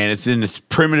 And it's in its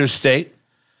primitive state.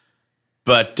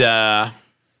 But I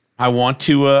want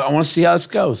to see how this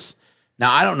goes.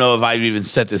 Now, I don't know if I've even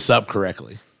set this up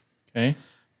correctly. Okay.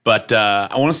 But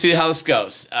I want to see how this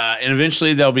goes. And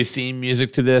eventually there'll be theme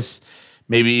music to this,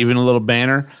 maybe even a little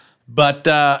banner. But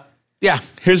yeah,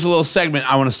 here's a little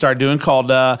segment I want to start doing called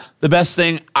The Best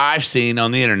Thing I've Seen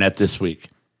on the Internet This Week.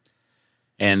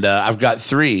 And I've got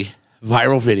 3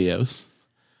 viral videos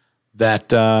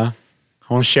that I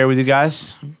want to share with you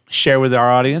guys, share with our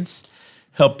audience,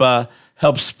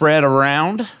 help spread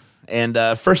around. And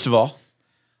first of all,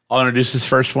 I'll introduce this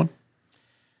first one.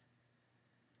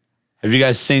 Have you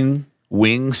guys seen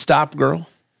Wingstop Girl?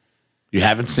 You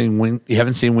haven't seen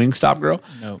Wingstop Girl?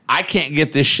 No. I can't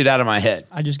get this shit out of my head.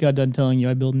 I just got done telling you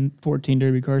I built 14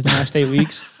 Derby cars in the last 8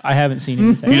 weeks. I haven't seen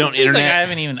anything. You don't He's internet? like, I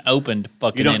haven't even opened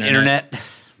fucking You don't internet?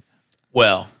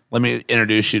 Well, let me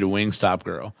introduce you to Wingstop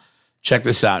Girl. Check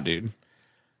this out, dude.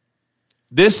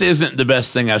 This isn't the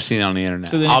best thing I've seen on the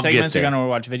internet. So then I'll the segments get are there. going to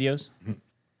watch videos?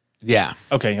 Yeah,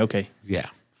 Okay. yeah.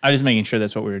 I was just making sure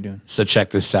that's what we were doing. So check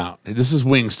this out. This is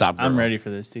Wingstop Girl. I'm ready for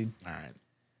this, dude. All right.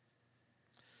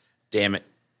 Damn it.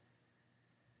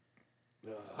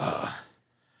 I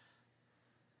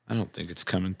don't think it's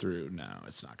coming through. No,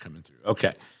 it's not coming through.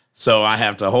 Okay. So I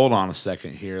have to hold on a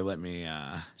second here. Let me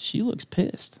She looks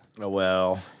pissed.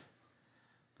 well,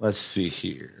 let's see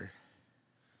here.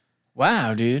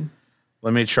 Wow, dude.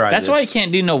 Let me try That's this. why you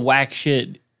can't do no whack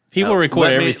shit. People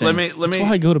record everything. Let That's me why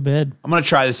I go to bed. I'm going to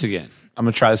try this again. I'm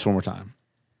going to try this one more time.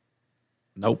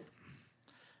 Nope.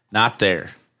 Not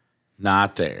there.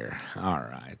 Not there. All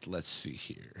right. Let's see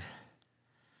here.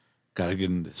 Got to get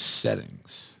into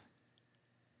settings.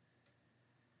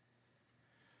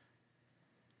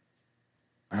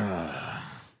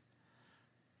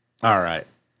 All right.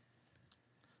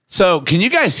 So, can you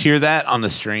guys hear that on the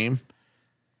stream?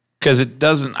 Because it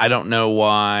doesn't, I don't know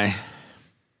why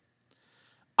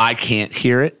I can't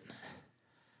hear it.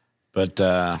 But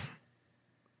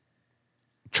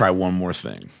try one more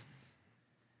thing.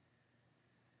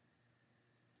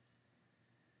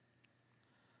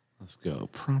 Let's go.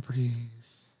 Properties.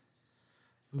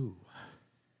 Ooh.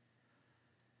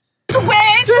 What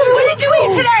are you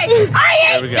doing today? I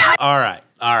There ain't we go. All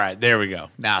right. There we go.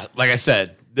 Now, like I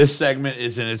said, this segment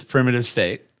is in its primitive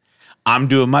state. I'm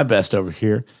doing my best over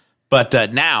here. But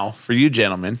now, for you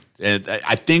gentlemen,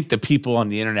 I think the people on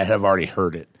the internet have already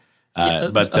heard it.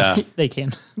 They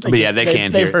can. But yeah, they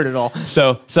can hear They've heard it all.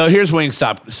 So here's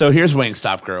Wingstop. So here's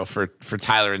Wingstop Girl for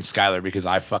Tyler and Skylar because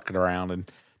I fucked around and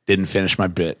didn't finish my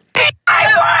bit.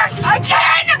 I worked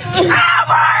 10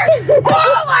 hours!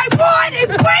 All I want is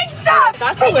Wingstop!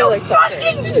 That's a little excessive.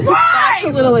 Fucking That's a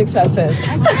drive! little excessive.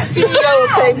 CEO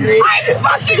of Angry. I'm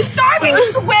fucking starving,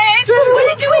 Swin! What are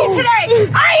you doing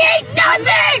today? I ate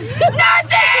nothing!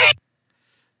 Nothing!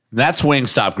 That's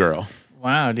Wingstop Girl.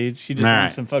 Wow, dude. She just All went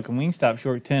right. some fucking Wingstop. She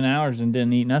worked 10 hours and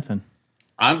didn't eat nothing.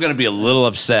 I'm going to be a little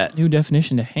upset. New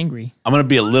definition to hangry. I'm going to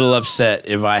be a little upset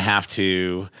if I have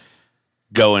to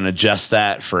go and adjust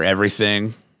that for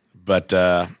everything. But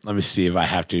let me see if I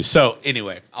have to. So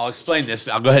anyway, I'll explain this.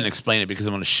 I'll go ahead and explain it because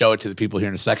I'm going to show it to the people here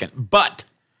in a second. But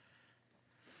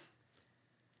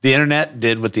the internet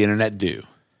did what the internet do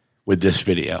with this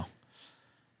video.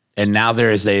 And now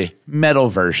there is a metal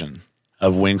version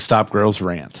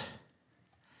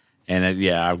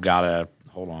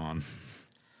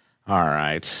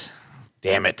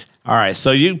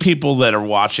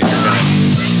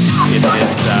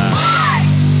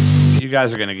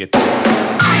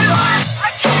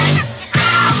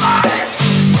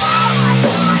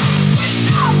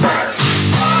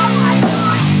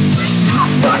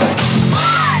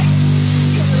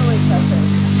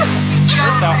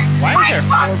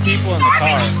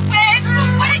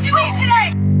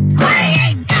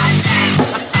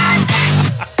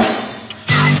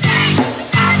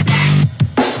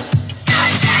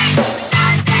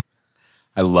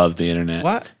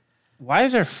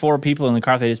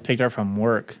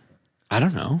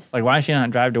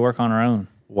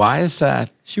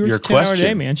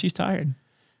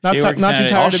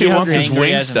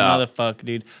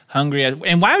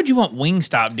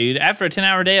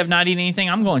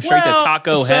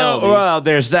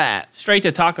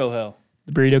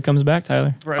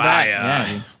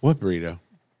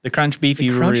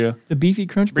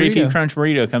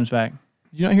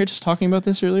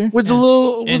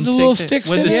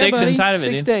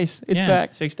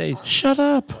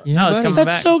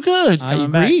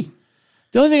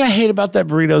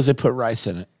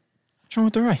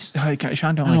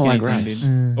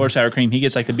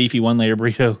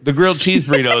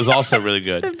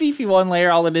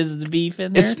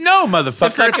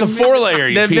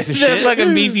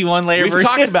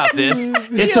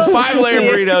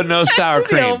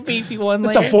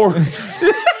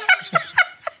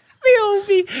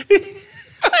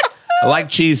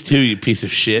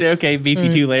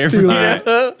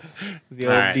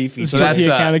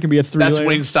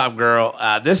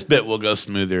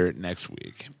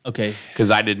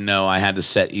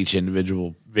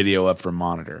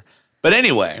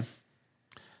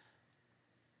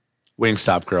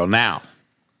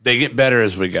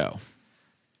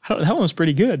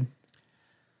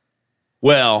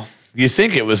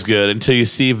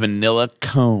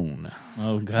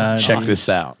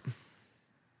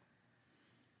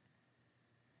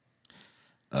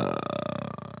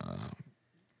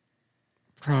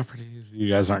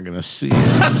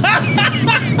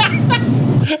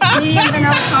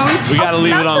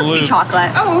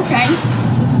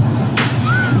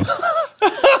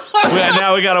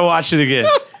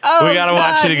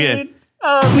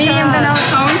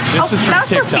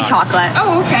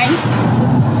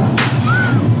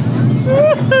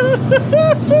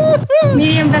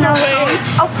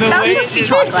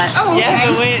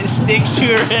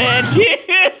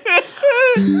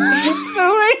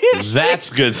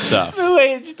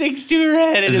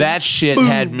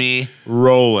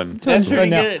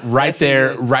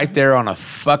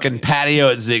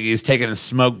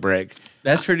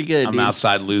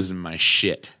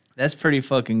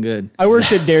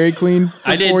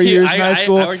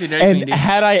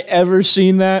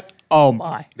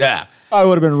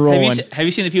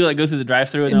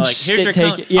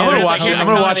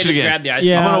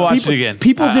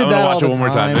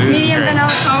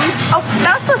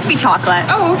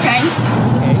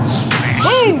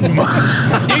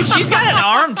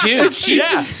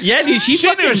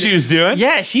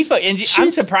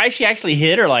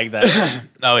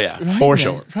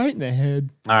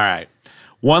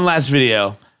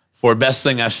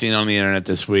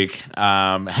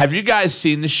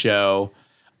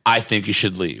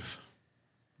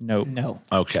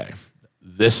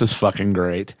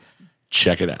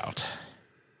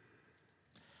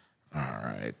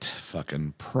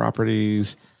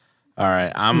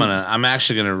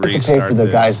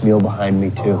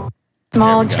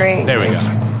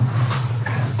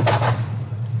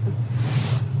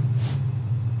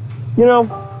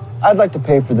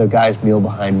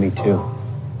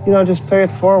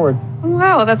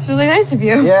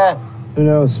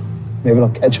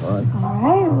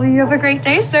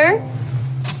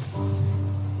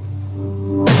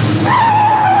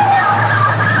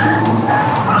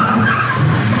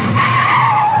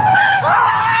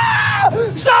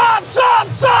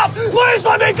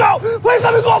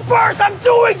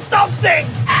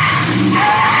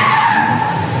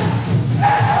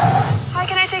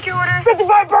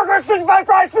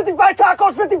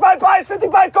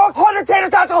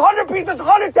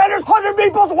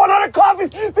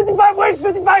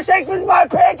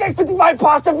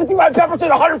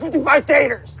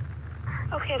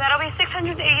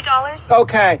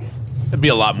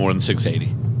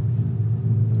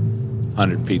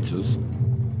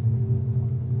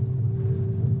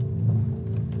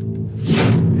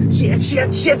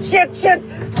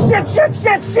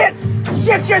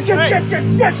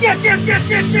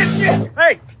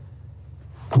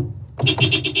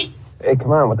Hey,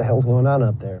 come on, what the hell's going on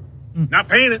up there? Not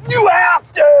paying it. You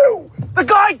have to! The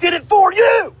guy did it for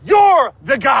you! You're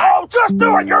the guy! Oh, just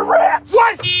do it, you're rich!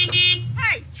 What?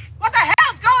 Hey, what the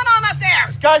hell's going on up there?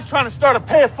 This guy's trying to start a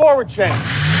pay-it-forward chain.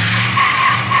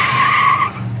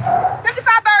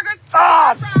 55 burgers.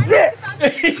 Ah, fries,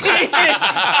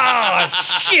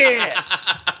 shit! 55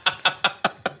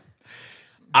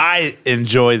 I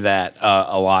enjoy that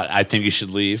a lot. I think you should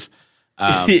leave.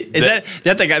 Is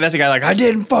that the guy? That's the guy. Like, I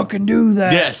didn't fucking do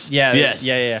that. Yes. Yeah. Yes.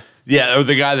 Yeah. Yeah, or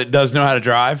the guy that does know how to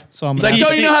drive. So I'm He's like,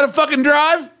 don't you know how to fucking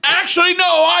drive? Actually, no,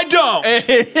 I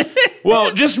don't.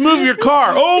 Well, just move your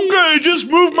car. Okay, just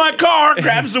move my car.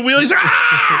 Grabs the wheel. He's like,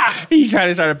 ah! He's trying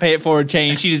to start a pay it forward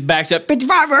chain. She just backs up.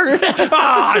 55 burger.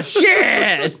 Oh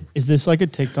shit. Is this like a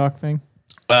TikTok thing?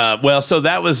 Well, so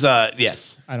that was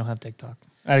yes. I don't have TikTok.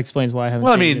 That explains why I haven't.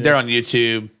 Well, I seen mean, it. they're on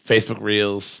YouTube, Facebook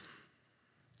Reels.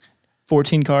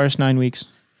 14 cars, 9 weeks.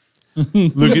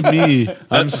 Look at me.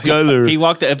 I'm Skylar. He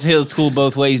walked uphill school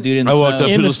both ways, dude. In the I snow. walked uphill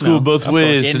In the to school snow. both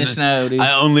ways. In the and snow, dude.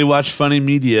 I only watch funny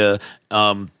media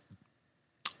in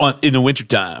the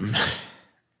wintertime.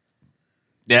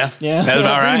 Yeah? Yeah. That's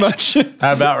about right. Pretty much.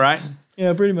 How about right?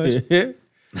 Yeah, pretty much.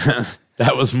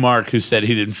 That was Mark who said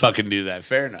he didn't fucking do that.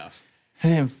 Fair enough. I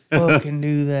didn't fucking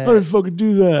do that. I didn't fucking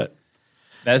do that.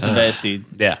 That's the best, dude.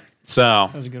 Yeah. So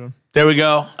That was a good one. there we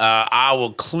go. I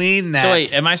will clean that. So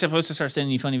wait, am I supposed to start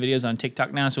sending you funny videos on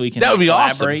TikTok now so we can That would be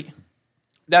awesome. collaborate?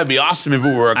 That would be awesome if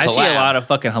it were a collab. I see a lot of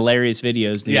fucking hilarious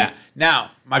videos, dude. Yeah.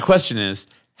 Now, my question is,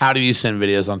 how do you send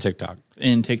videos on TikTok?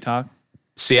 In TikTok.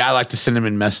 See, I like to send them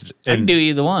in message. I can do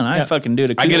either one. I fucking do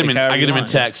it. I get them in. however I get you them in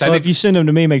want. text. Well, if you send them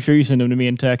to me, make sure you send them to me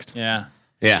in text. Yeah.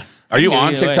 Yeah. Are you do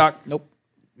on either way. TikTok? Nope.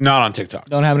 Not on TikTok.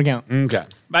 Don't have an account. Okay.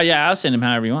 But yeah, I'll send them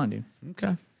however you want, dude.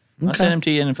 Okay. I'll send them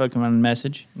to you in a fucking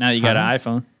message. Now that you got an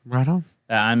iPhone. Right on.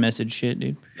 That iMessage shit,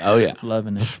 dude. Oh yeah.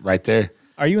 Loving it. Right there.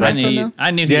 Are you an I iPhone knew, now?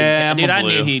 I knew Yeah, I'm dude, a I knew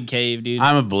blue. he'd cave, dude.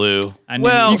 I'm a blue. I knew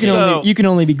Well, You can, so only, you can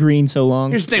only be green so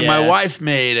long. here's the thing. Yeah. My wife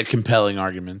made a compelling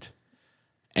argument,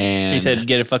 and She said,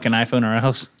 get a fucking iPhone or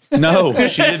else. no,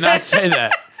 she did not say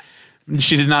that.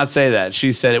 She did not say that.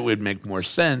 She said it would make more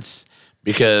sense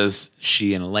because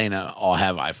she and Elena all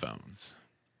have iPhones.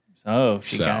 Oh,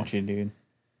 she So. got you, dude.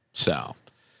 So,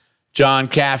 John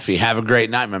Caffey, have a great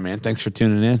night, my man. Thanks for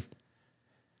tuning in.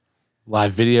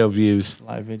 Live video views.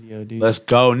 Live video, dude. Let's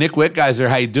go. Nick Whitgeiser,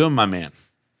 how you doing, my man?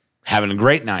 Having a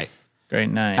great night. Great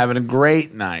night. Having a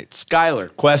great night.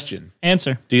 Skylar, question.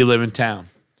 Answer. Do you live in town?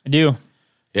 I do.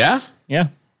 Yeah? Yeah.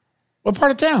 What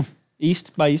part of town?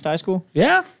 East by East High School,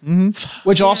 Yeah?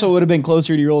 which also would have been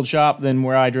closer to your old shop than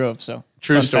where I drove. So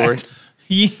True fun story. fact.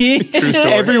 yeah. True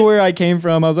story. Everywhere I came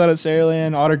from, I was out at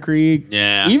Saraland, Otter Creek.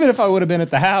 Yeah. Even if I would have been at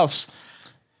the house,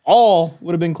 all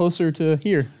would have been closer to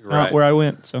here, Right. not where I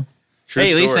went. So True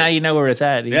Hey, at least story. now you know where it's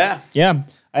at, dude. Yeah. yeah,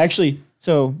 I actually.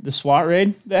 So the SWAT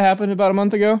raid that happened about a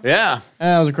month ago, Yeah.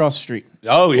 I was across the street.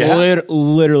 Oh, yeah.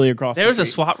 Literally across There the was a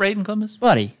street. SWAT raid in Columbus?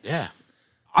 Buddy, Yeah.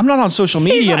 I'm not on social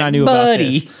media and I knew about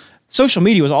this. Social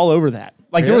media was all over that.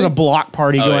 Like there was a block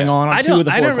party going yeah. on I two of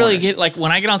the I four don't really corners. get, like,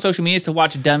 when I get on social media, it's to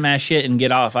watch dumbass shit and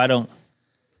get off. I don't,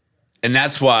 And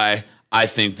that's why I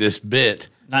think this bit,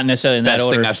 not necessarily in that best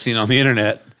order. thing I've seen on the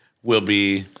internet, will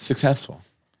be successful.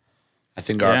 I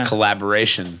think our Yeah.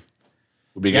 collaboration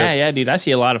will be good. Yeah, dude. I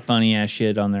see a lot of funny ass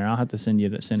shit on there. I'll have to send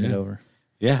it over.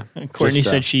 Yeah. Courtney Just,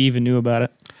 said she even knew about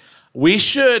it. we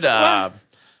should,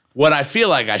 what I feel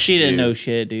like I should She didn't do know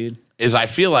shit, dude. is I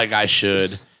feel like I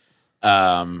should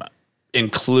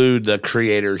include the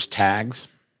creators' tags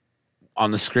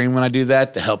on the screen when I do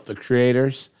that to help the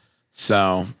creators.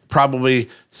 So probably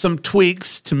some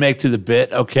tweaks to make to the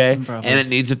bit, okay? Probably. And it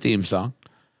needs a theme song.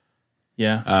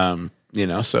 Yeah.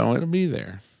 So it'll be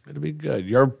there. It'll be good.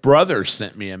 Your brother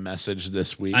sent me a message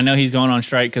this week. I know he's going on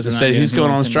strike because It says he's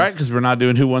going on strike because we're not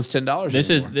doing Who Wants $10. This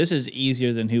anymore. is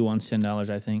easier than Who Wants $10,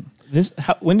 I think.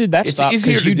 When did that It's stop?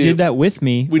 easier Because to you do. did that with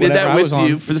me. We did whenever that I was with on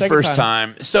you for the second first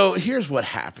time. So here's what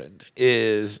happened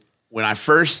is when I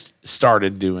first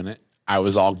started doing it, I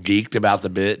was all geeked about the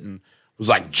bit and was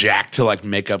like jacked to like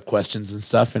make up questions and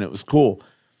stuff, and it was cool.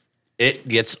 It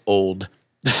gets old.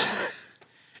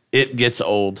 It gets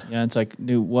old. Yeah, it's like,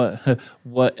 dude,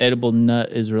 what edible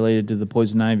nut is related to the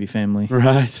poison ivy family?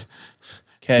 Right.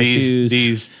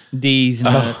 Cashews. D's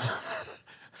nuts.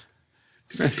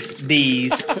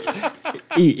 D's.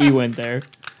 He went there.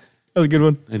 That was a good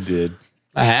one. I did.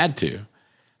 I had to.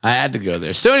 I had to go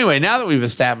there. So anyway, now that we've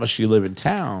established you live in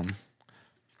town,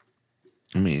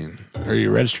 I mean, are you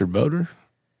a registered voter?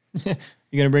 You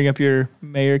gonna bring up your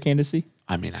mayor candidacy?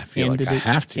 I mean, I feel like I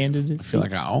have to. I feel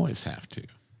like I always have to.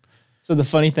 So the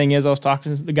funny thing is, I was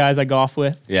talking to the guys I golf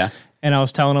with. Yeah. And I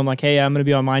was telling them, like, hey, I'm going to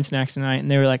be on Mind Snacks tonight.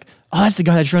 And they were like, oh, that's the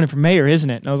guy that's running for mayor, isn't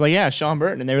it? And I was like, yeah, Sean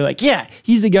Burton. And they were like, yeah,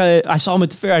 he's the guy. I saw him at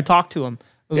the fair. I talked to him.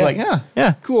 I was like,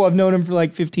 yeah, cool. I've known him for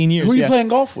like 15 years. Who are you playing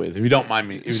golf with, if you don't mind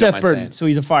me? If you don't Seth mind Burton. saying? So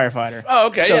he's a firefighter. Oh,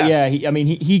 okay, so, yeah.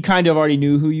 He kind of already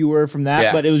knew who you were from that,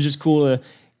 Yeah. but it was just cool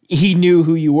he knew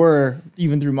who you were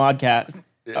even through Modcast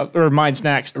or Mind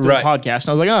Snacks through the podcast. And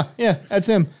I was like, oh, yeah, that's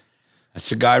him. That's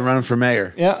the guy running for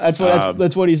mayor. Yeah,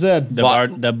 that's what he said.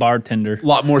 The bartender. A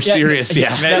lot more serious,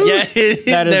 yeah.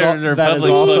 That is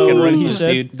Republic's also fucking what he roots,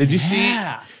 said. dude. Did you see?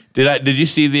 Did you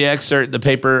see the excerpt, the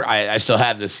paper? I still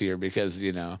have this here because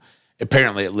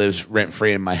apparently it lives rent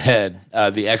free in my head.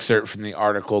 The excerpt from the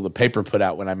article the paper put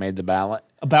out when I made the ballot.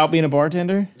 About being a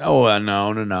bartender? Oh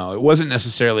no! It wasn't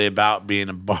necessarily about being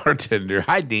a bartender.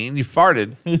 Hi, Dean. You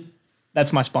farted.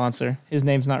 That's my sponsor. His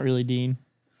name's not really Dean.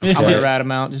 I'm going to rat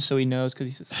him out just so he knows because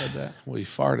he said that. Well, he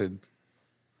farted.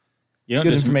 You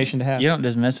Good information to have. You don't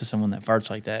just mess with someone that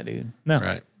farts like that, dude. No.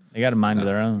 Right. They got a mind of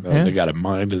their own. Oh, they got a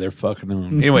mind of their fucking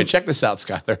own. Anyway, check this out,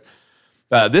 Skylar.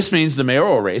 This means the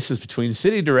mayoral race is between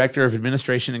City Director of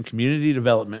Administration and Community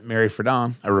Development, Mary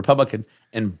Fredon, a Republican,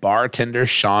 and bartender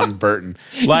Sean Burton.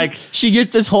 Like, she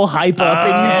gets this whole hype up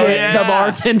and you get the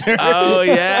bartender. Oh,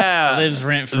 yeah. Lives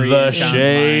rent free. The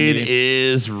shade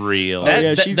is real.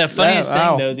 The funniest thing,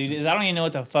 wow. though, dude, is I don't even know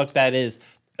what the fuck that is.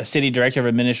 A city director of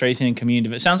administration and community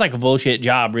development. It sounds like a bullshit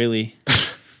job, really.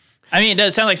 I mean, it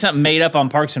does sound like something made up on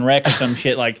Parks and Rec or some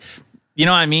shit. Like, you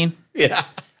know what I mean? Yeah.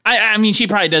 I mean, she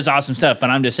probably does awesome stuff, but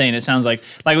I'm just saying it sounds like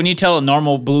when you tell a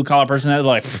normal blue collar person that,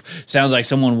 like, sounds like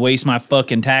someone wastes my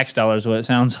fucking tax dollars. What it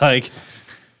sounds like.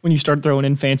 When you start throwing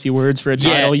in fancy words for a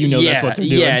title, that's what they're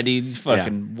doing. Yeah, dude, he's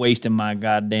fucking wasting my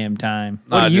goddamn time.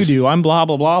 What do you do? I'm blah,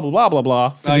 blah, blah, blah, blah, blah, blah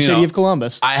for the city of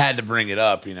Columbus. I had to bring it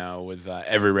up, with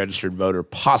every registered voter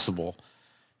possible,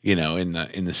 in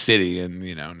the city. And,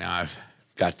 now I've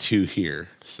got 2 here.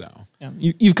 So Yeah,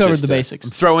 you've covered the basics.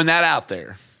 I'm throwing that out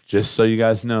there. Just so you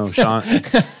guys know, Sean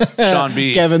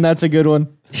B. Kevin, that's a good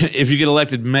one. If you get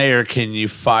elected mayor, can you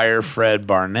fire Fred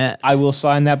Barnett? I will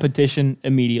sign that petition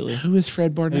immediately. Who is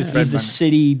Fred Barnett? He's the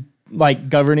city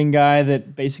governing guy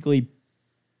that basically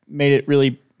made it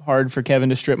really hard for Kevin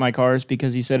to strip my cars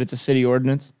because he said it's a city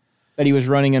ordinance. That he was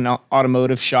running an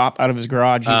automotive shop out of his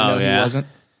garage even though he wasn't.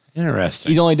 Interesting.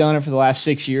 He's only done it for the last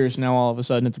 6 years. Now all of a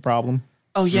sudden it's a problem.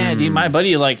 Oh yeah, dude. My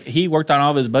buddy, he worked on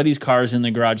all of his buddies' cars in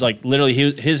the garage. Like literally,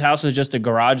 his house is just a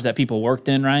garage that people worked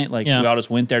in, right? Like we all just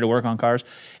went there to work on cars,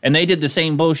 and they did the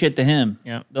same bullshit to him.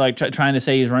 Yeah, they're like trying to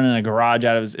say he's running a garage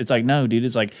out of his. It's like, no, dude.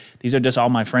 It's like these are just all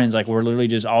my friends. Like we're literally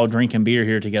just all drinking beer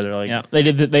here together. Like they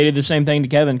did the same thing to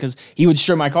Kevin because he would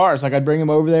strip my cars. Like I'd bring him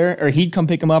over there, or he'd come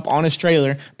pick him up on his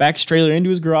trailer, back his trailer into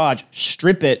his garage,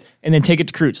 strip it, and then take it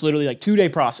to Kreutz. Literally 2-day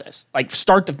process, like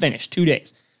start to finish, 2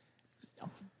 days.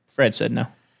 Fred said no.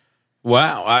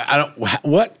 Wow, I don't.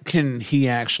 What can he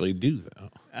actually do though?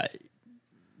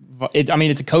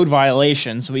 It's a code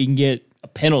violation, so he can get a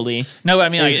penalty. No, I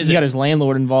mean, he's got his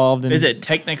landlord involved. And is it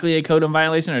technically a code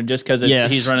violation, or just because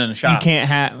he's running a shop? You can't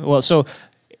have. Well, so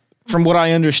from what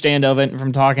I understand of it, and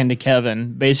from talking to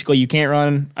Kevin, basically you can't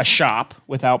run a shop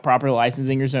without proper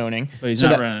licensing or zoning. But he's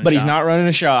not running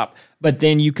a shop. But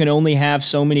then you can only have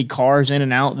so many cars in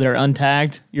and out that are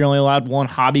untagged. You're only allowed one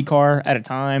hobby car at a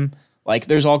time. Like,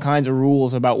 there's all kinds of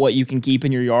rules about what you can keep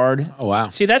in your yard. Oh, wow.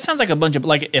 See, that sounds like a bunch of,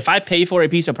 if I pay for a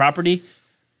piece of property,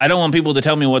 I don't want people to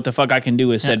tell me what the fuck I can do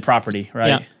with said property,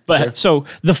 right? Yeah. But so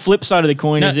the flip side of the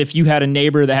coin is if you had a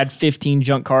neighbor that had 15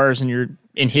 junk cars and you're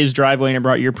in his driveway and it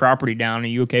brought your property down, are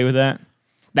you okay with that?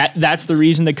 That's the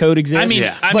reason the code exists? I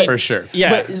mean, for sure.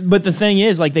 Yeah. But the thing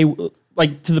is,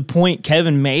 to the point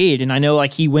Kevin made, and I know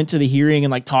he went to the hearing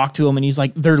and talked to him, and he's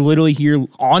like, they're literally here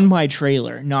on my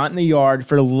trailer, not in the yard,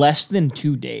 for less than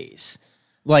 2 days.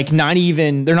 Not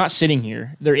even, they're not sitting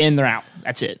here. They're in, they're out.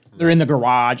 That's it. They're in the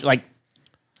garage.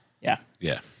 Yeah.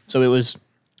 Yeah. So it was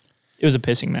a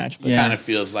pissing match. But It kind of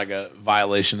feels like a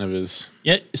violation of his.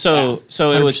 Yeah. So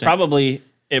it was 100%.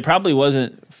 It probably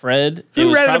wasn't Fred.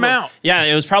 Who ratted him out? Yeah,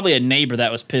 it was probably a neighbor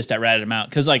that was pissed that ratted him out.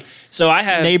 Because so I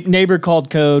have neighbor called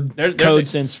code. Code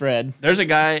since Fred. There's a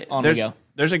guy.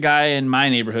 There's a guy in my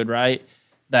neighborhood, right?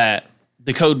 That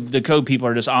the code people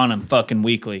are just on him fucking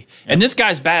weekly. And this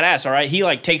guy's badass. All right, he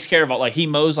takes care of it. He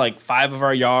mows 5 of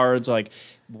our yards.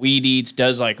 Weed eats,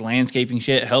 does landscaping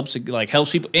shit. Helps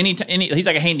people. He's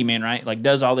like a handyman, right?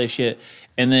 Does all this shit.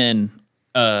 And then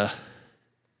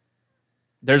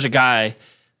there's a guy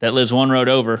that lives one road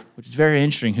over, which is very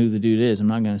interesting who the dude is. I'm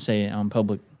not going to say it on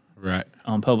public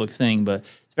thing, but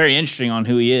it's very interesting on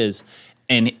who he is.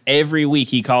 And every week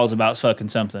he calls about fucking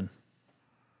something.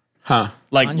 Huh.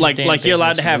 Like Mind your damn you're allowed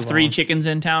to business, have move 3 on. chickens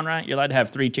in town, right? You're allowed to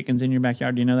have 3 chickens in your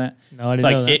backyard. Do you know that? No, I didn't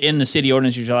Like know that. in the city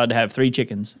ordinance, you're allowed to have 3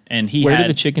 chickens, and Where had do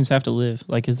the chickens have to live?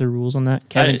 Like, is there rules on that?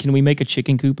 Kevin, can we make a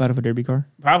chicken coop out of a derby car?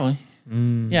 probably.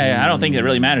 Yeah. I don't think that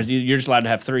really matters. You're just allowed to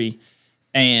have 3,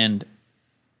 and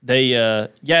they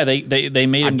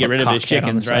made him get rid of his cockhead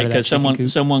on the chickens, side right? of that Because chicken coop.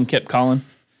 someone kept calling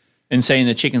and saying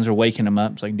the chickens are waking them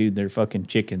up. It's like, dude, they're fucking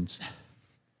chickens.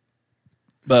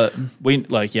 But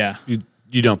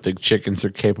You don't think chickens are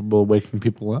capable of waking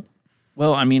people up?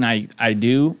 Well, I mean, I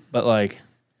do, but like,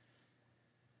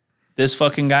 this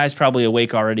fucking guy's probably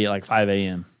awake already at like 5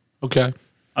 a.m. Okay.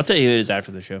 I'll tell you who it is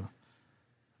after the show.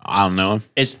 I don't know him.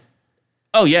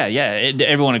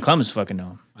 Everyone in Columbus fucking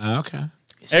know him. Okay.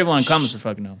 Everyone in Columbus will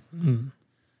fucking know him.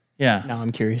 Yeah. Now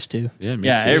I'm curious too. Yeah, me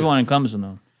Yeah, too. everyone in Columbus will know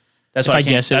him. That's If why I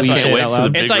guess it, that's we why I can't say wait it for out the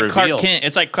loud. big It's like Clark reveal. Kent.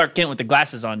 It's like Clark Kent with the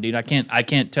glasses on, dude. I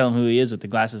can't tell him who he is with the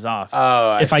glasses off.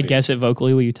 Oh, If I guess it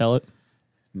vocally, will you tell it?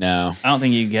 No. I don't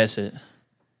think you can guess it.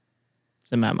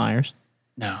 Is it Matt Myers?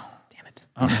 No. Damn it.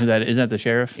 I don't know who that is. Is that the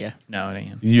sheriff? Yeah. No, it ain't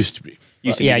him. Used to be.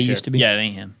 Used yeah, the it used sheriff. to be. Yeah, it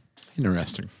ain't him.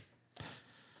 Interesting.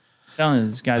 Telling you,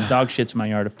 this guy's dog shits in my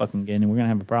yard fucking again, and we're gonna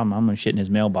have a problem. I'm gonna shit in his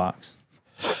mailbox.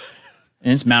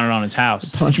 And it's mounted on his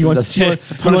house.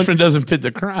 Punishment doesn't fit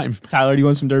the crime. Tyler, do you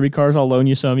want some derby cars? I'll loan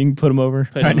you some. You can put them over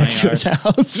Put 'em right in my next to his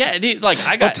house. Yeah, dude. Like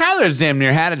I Well, got Tyler's damn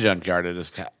near had a junkyard at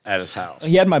his house.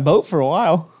 He had my boat for a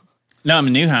while. no. I'm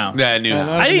a new house. Yeah, I knew.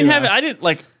 know. I didn't have it. I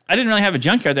didn't really have a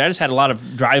junkyard there. I just had a lot of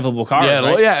drivable cars. Yeah,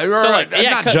 right? yeah, right.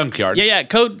 Not junkyard. Yeah.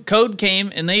 Code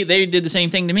came and they did the same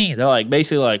thing to me. They're like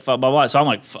basically like blah blah blah. So I'm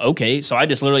like okay. So I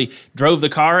just literally drove the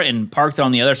car and parked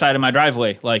on the other side of my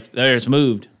driveway. Like there's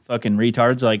moved. Fucking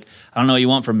retards. Like I don't know what you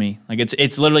want from me. Like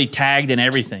it's literally tagged and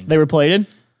everything. They were plated.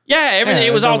 Yeah, everything. Yeah,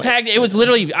 it was all don't- tagged. It was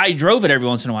literally I drove it every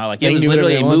once in a while. Like They it was can do whatever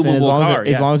literally a they want then, movable car.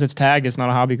 as long as it's tagged, it's not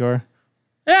a hobby car.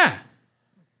 Yeah.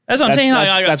 That's what I'm saying.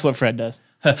 That's what Fred does.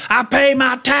 I pay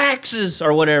my taxes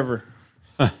or whatever.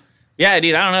 Yeah,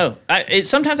 dude, I don't know.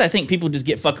 Sometimes I think people just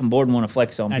get fucking bored and want to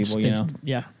flex on people, you know?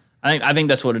 Yeah. I think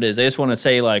that's what it is. They just want to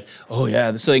say like, oh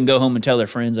yeah, so they can go home and tell their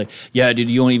friends like, yeah, dude,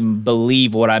 you won't even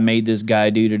believe what I made this guy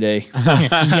do today.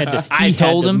 I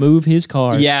told him move his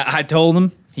cars. Yeah, I told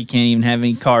him he can't even have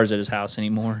any cars at his house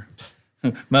anymore.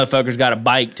 Motherfucker's got a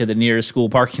bike to the nearest school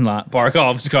parking lot, park all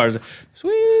of his cars.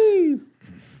 Sweet.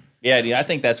 Yeah, dude, I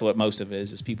think that's what most of it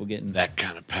is people getting That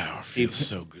kind of power feels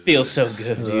so good. Feels so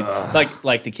good, dude.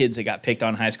 Like the kids that got picked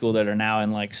on in high school that are now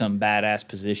in like some badass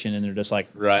position and they're just like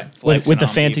Right. With flexing the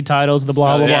on fancy people. titles, the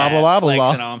blah, blah, Yeah, blah, blah, blah,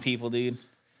 flexing blah. on people, dude.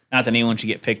 Not that anyone should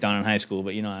get picked on in high school,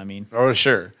 but you know what I mean. Oh,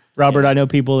 sure. Robert, I know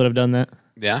people that have done that.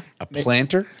 Yeah. A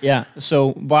planter? Yeah.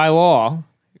 So by law,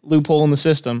 loophole in the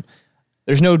system,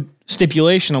 there's no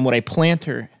stipulation on what a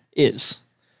planter is.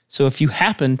 So if you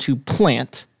happen to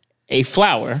plant a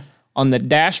flower on the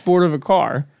dashboard of a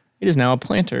car, it is now a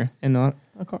planter and not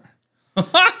a car.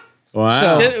 Wow.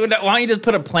 So- Why don't you just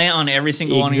put a plant on every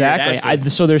single one of your Exactly.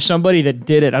 dashboards? So there's somebody that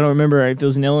did it. I don't remember if it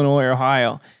was in Illinois or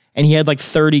Ohio. And he had like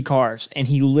 30 cars. And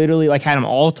he literally like had them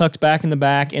all tucked back in the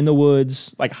back in the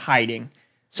woods, like hiding.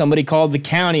 Somebody called the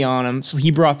county on him. So he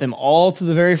brought them all to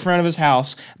the very front of his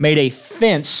house, made a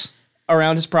fence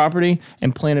around his property,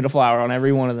 and planted a flower on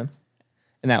every one of them.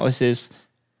 And that was his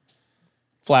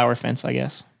flower fence, I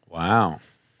guess. Wow.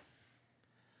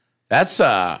 That's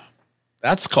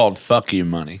called fuck you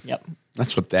money. Yep.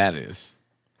 That's what that is.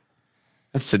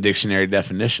 That's the dictionary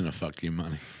definition of fuck you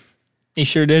money. He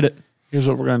sure did it. Here's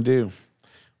what we're gonna do.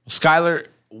 Well, Skylar,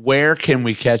 where can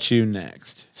we catch you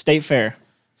next? State Fair.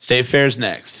 State Fair's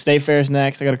next. State Fair's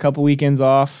next. I got a couple weekends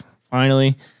off,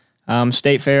 finally.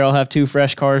 State Fair, I'll have 2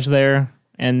 fresh cars there,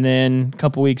 and then a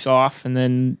couple weeks off, and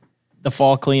then the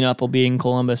fall cleanup will be in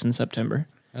Columbus in September.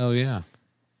 Oh yeah.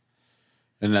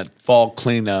 And that fall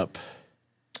cleanup.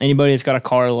 Anybody that's got a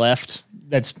car left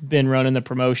that's been running the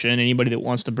promotion, anybody that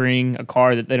wants to bring a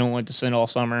car that they don't want to send all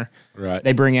summer, Right.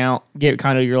 they bring out, get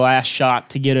kind of your last shot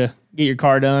to get your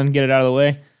car done, get it out of the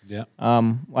way. Yeah.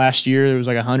 Last year there was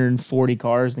like 140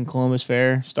 cars in Columbus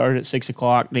Fair. Started at 6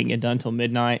 o'clock, didn't get done till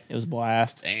midnight. It was a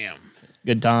blast. Damn.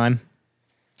 Good time.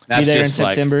 That's Be there in just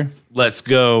like, September. let's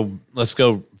go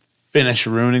finish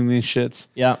ruining these shits.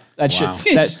 Yeah, that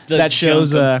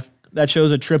Wow. that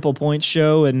shows a triple points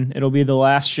show, and it'll be the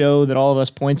last show that all of us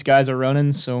points guys are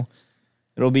running. So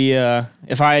it'll be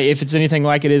if it's anything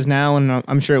like it is now, and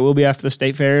I'm sure it will be after the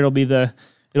state fair. It'll be the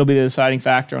deciding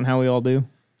factor on how we all do.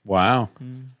 Wow.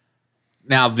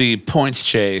 Now the points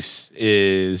chase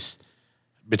is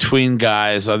between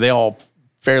guys. Are they all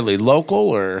fairly local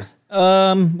or?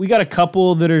 We got a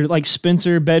couple that are like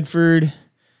Spencer, Bedford,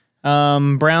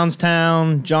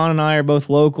 Brownstown. John and I are both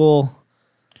local.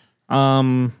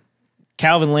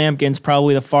 Calvin Lampkin's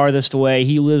probably the farthest away.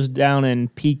 He lives down in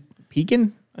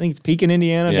Pekin. I think it's Pekin,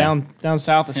 Indiana, down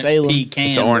south of Salem. Pecan,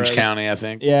 It's Orange bro. County, I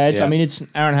think. Yeah, I mean, it's an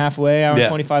hour and a half away, hour and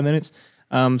 25 minutes.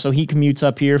 So he commutes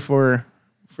up here for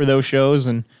those shows,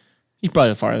 and he's probably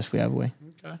the farthest we have away.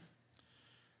 Okay.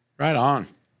 Right on.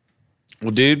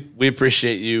 Well, dude, we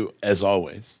appreciate you as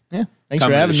always. Yeah, thanks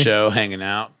Coming for having to the me. show, hanging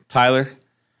out. Tyler,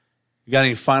 you got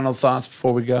any final thoughts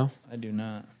before we go? I do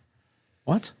not.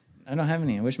 What? I don't have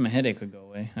any. I wish my headache would go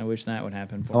away. I wish that would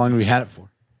happen for How long me. have we had it for?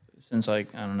 Since I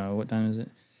don't know, what time is it?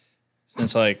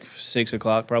 Since 6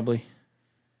 o'clock probably.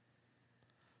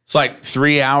 It's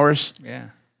 3 hours, Yeah.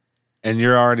 and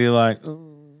you're already I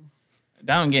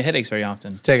don't get headaches very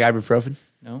often. take ibuprofen.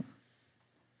 No.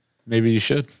 Maybe you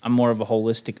should I'm more of a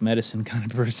holistic medicine kind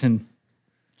of person.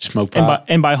 smoke And pot.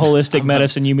 by holistic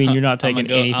medicine, you mean you're not taking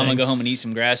anything. I'm gonna go home and eat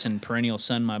some grass and perennial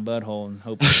sun my butthole and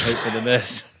hope for the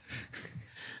best.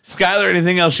 Skylar,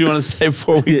 anything else you want to say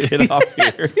before we get off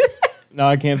here? No,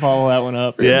 I can't follow that one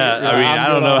up. Yeah, I mean, I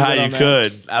don't know how you on that.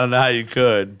 could. I don't know how you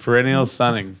could. Perennial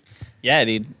sunning. Yeah,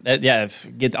 dude.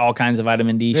 Get all kinds of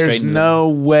vitamin D There's straight in no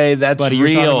way that's Buddy, you're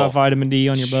talking real. about vitamin D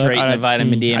on your butt. straight in the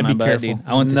vitamin D in I'd my be butt, careful. dude.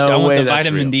 I want no way the that's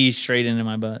vitamin real. D straight into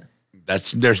my butt.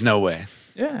 There's no way.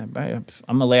 Yeah, I'm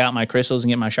gonna lay out my crystals and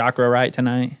get my chakra right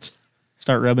tonight.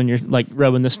 Start rubbing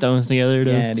the stones together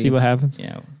to Yeah, see dude. what happens.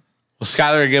 Yeah. Well,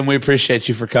 Skylar, again, we appreciate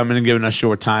you for coming and giving us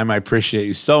your time. I appreciate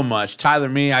you so much.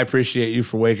 Tyler, I appreciate you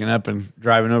for waking up and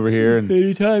driving over here. And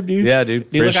Anytime, dude. yeah,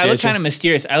 dude. Dude, look, I look appreciate kind of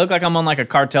mysterious. I look like I'm on a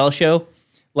cartel show.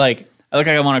 I look like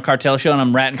I'm on a cartel show and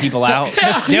I'm ratting people out.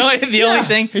 The only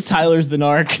thing. Tyler's the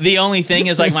narc. The only thing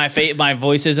is my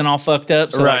voice isn't all fucked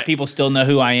up, so Right. people still know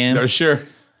who I am. you. Sure.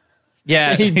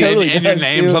 Yeah. He totally and your does,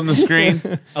 name's too. on the screen.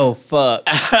 Oh fuck.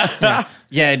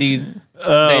 Yeah, dude.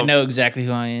 They know exactly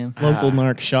who I am. Local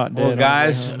narc shot dead. Well,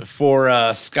 guys, for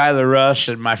Skylar Rush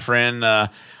and my friend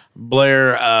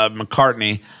Blair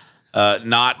McCartney,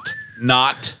 not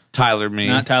Tyler Me.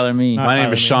 Not Tyler Me. My name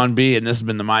Tyler is Me. Sean B, and this has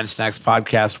been the Mind Snacks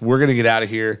Podcast. We're going to get out of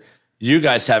here. You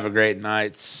guys have a great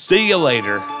night. See you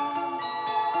later.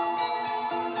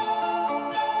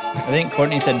 I think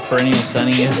Courtney said perennial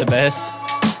sunny is the best.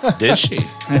 Did she?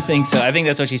 I think so. I think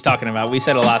that's what she's talking about. We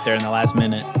said a lot there in the last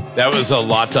minute. That was a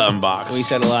lot to unbox. We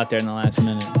said a lot there in the last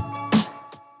minute.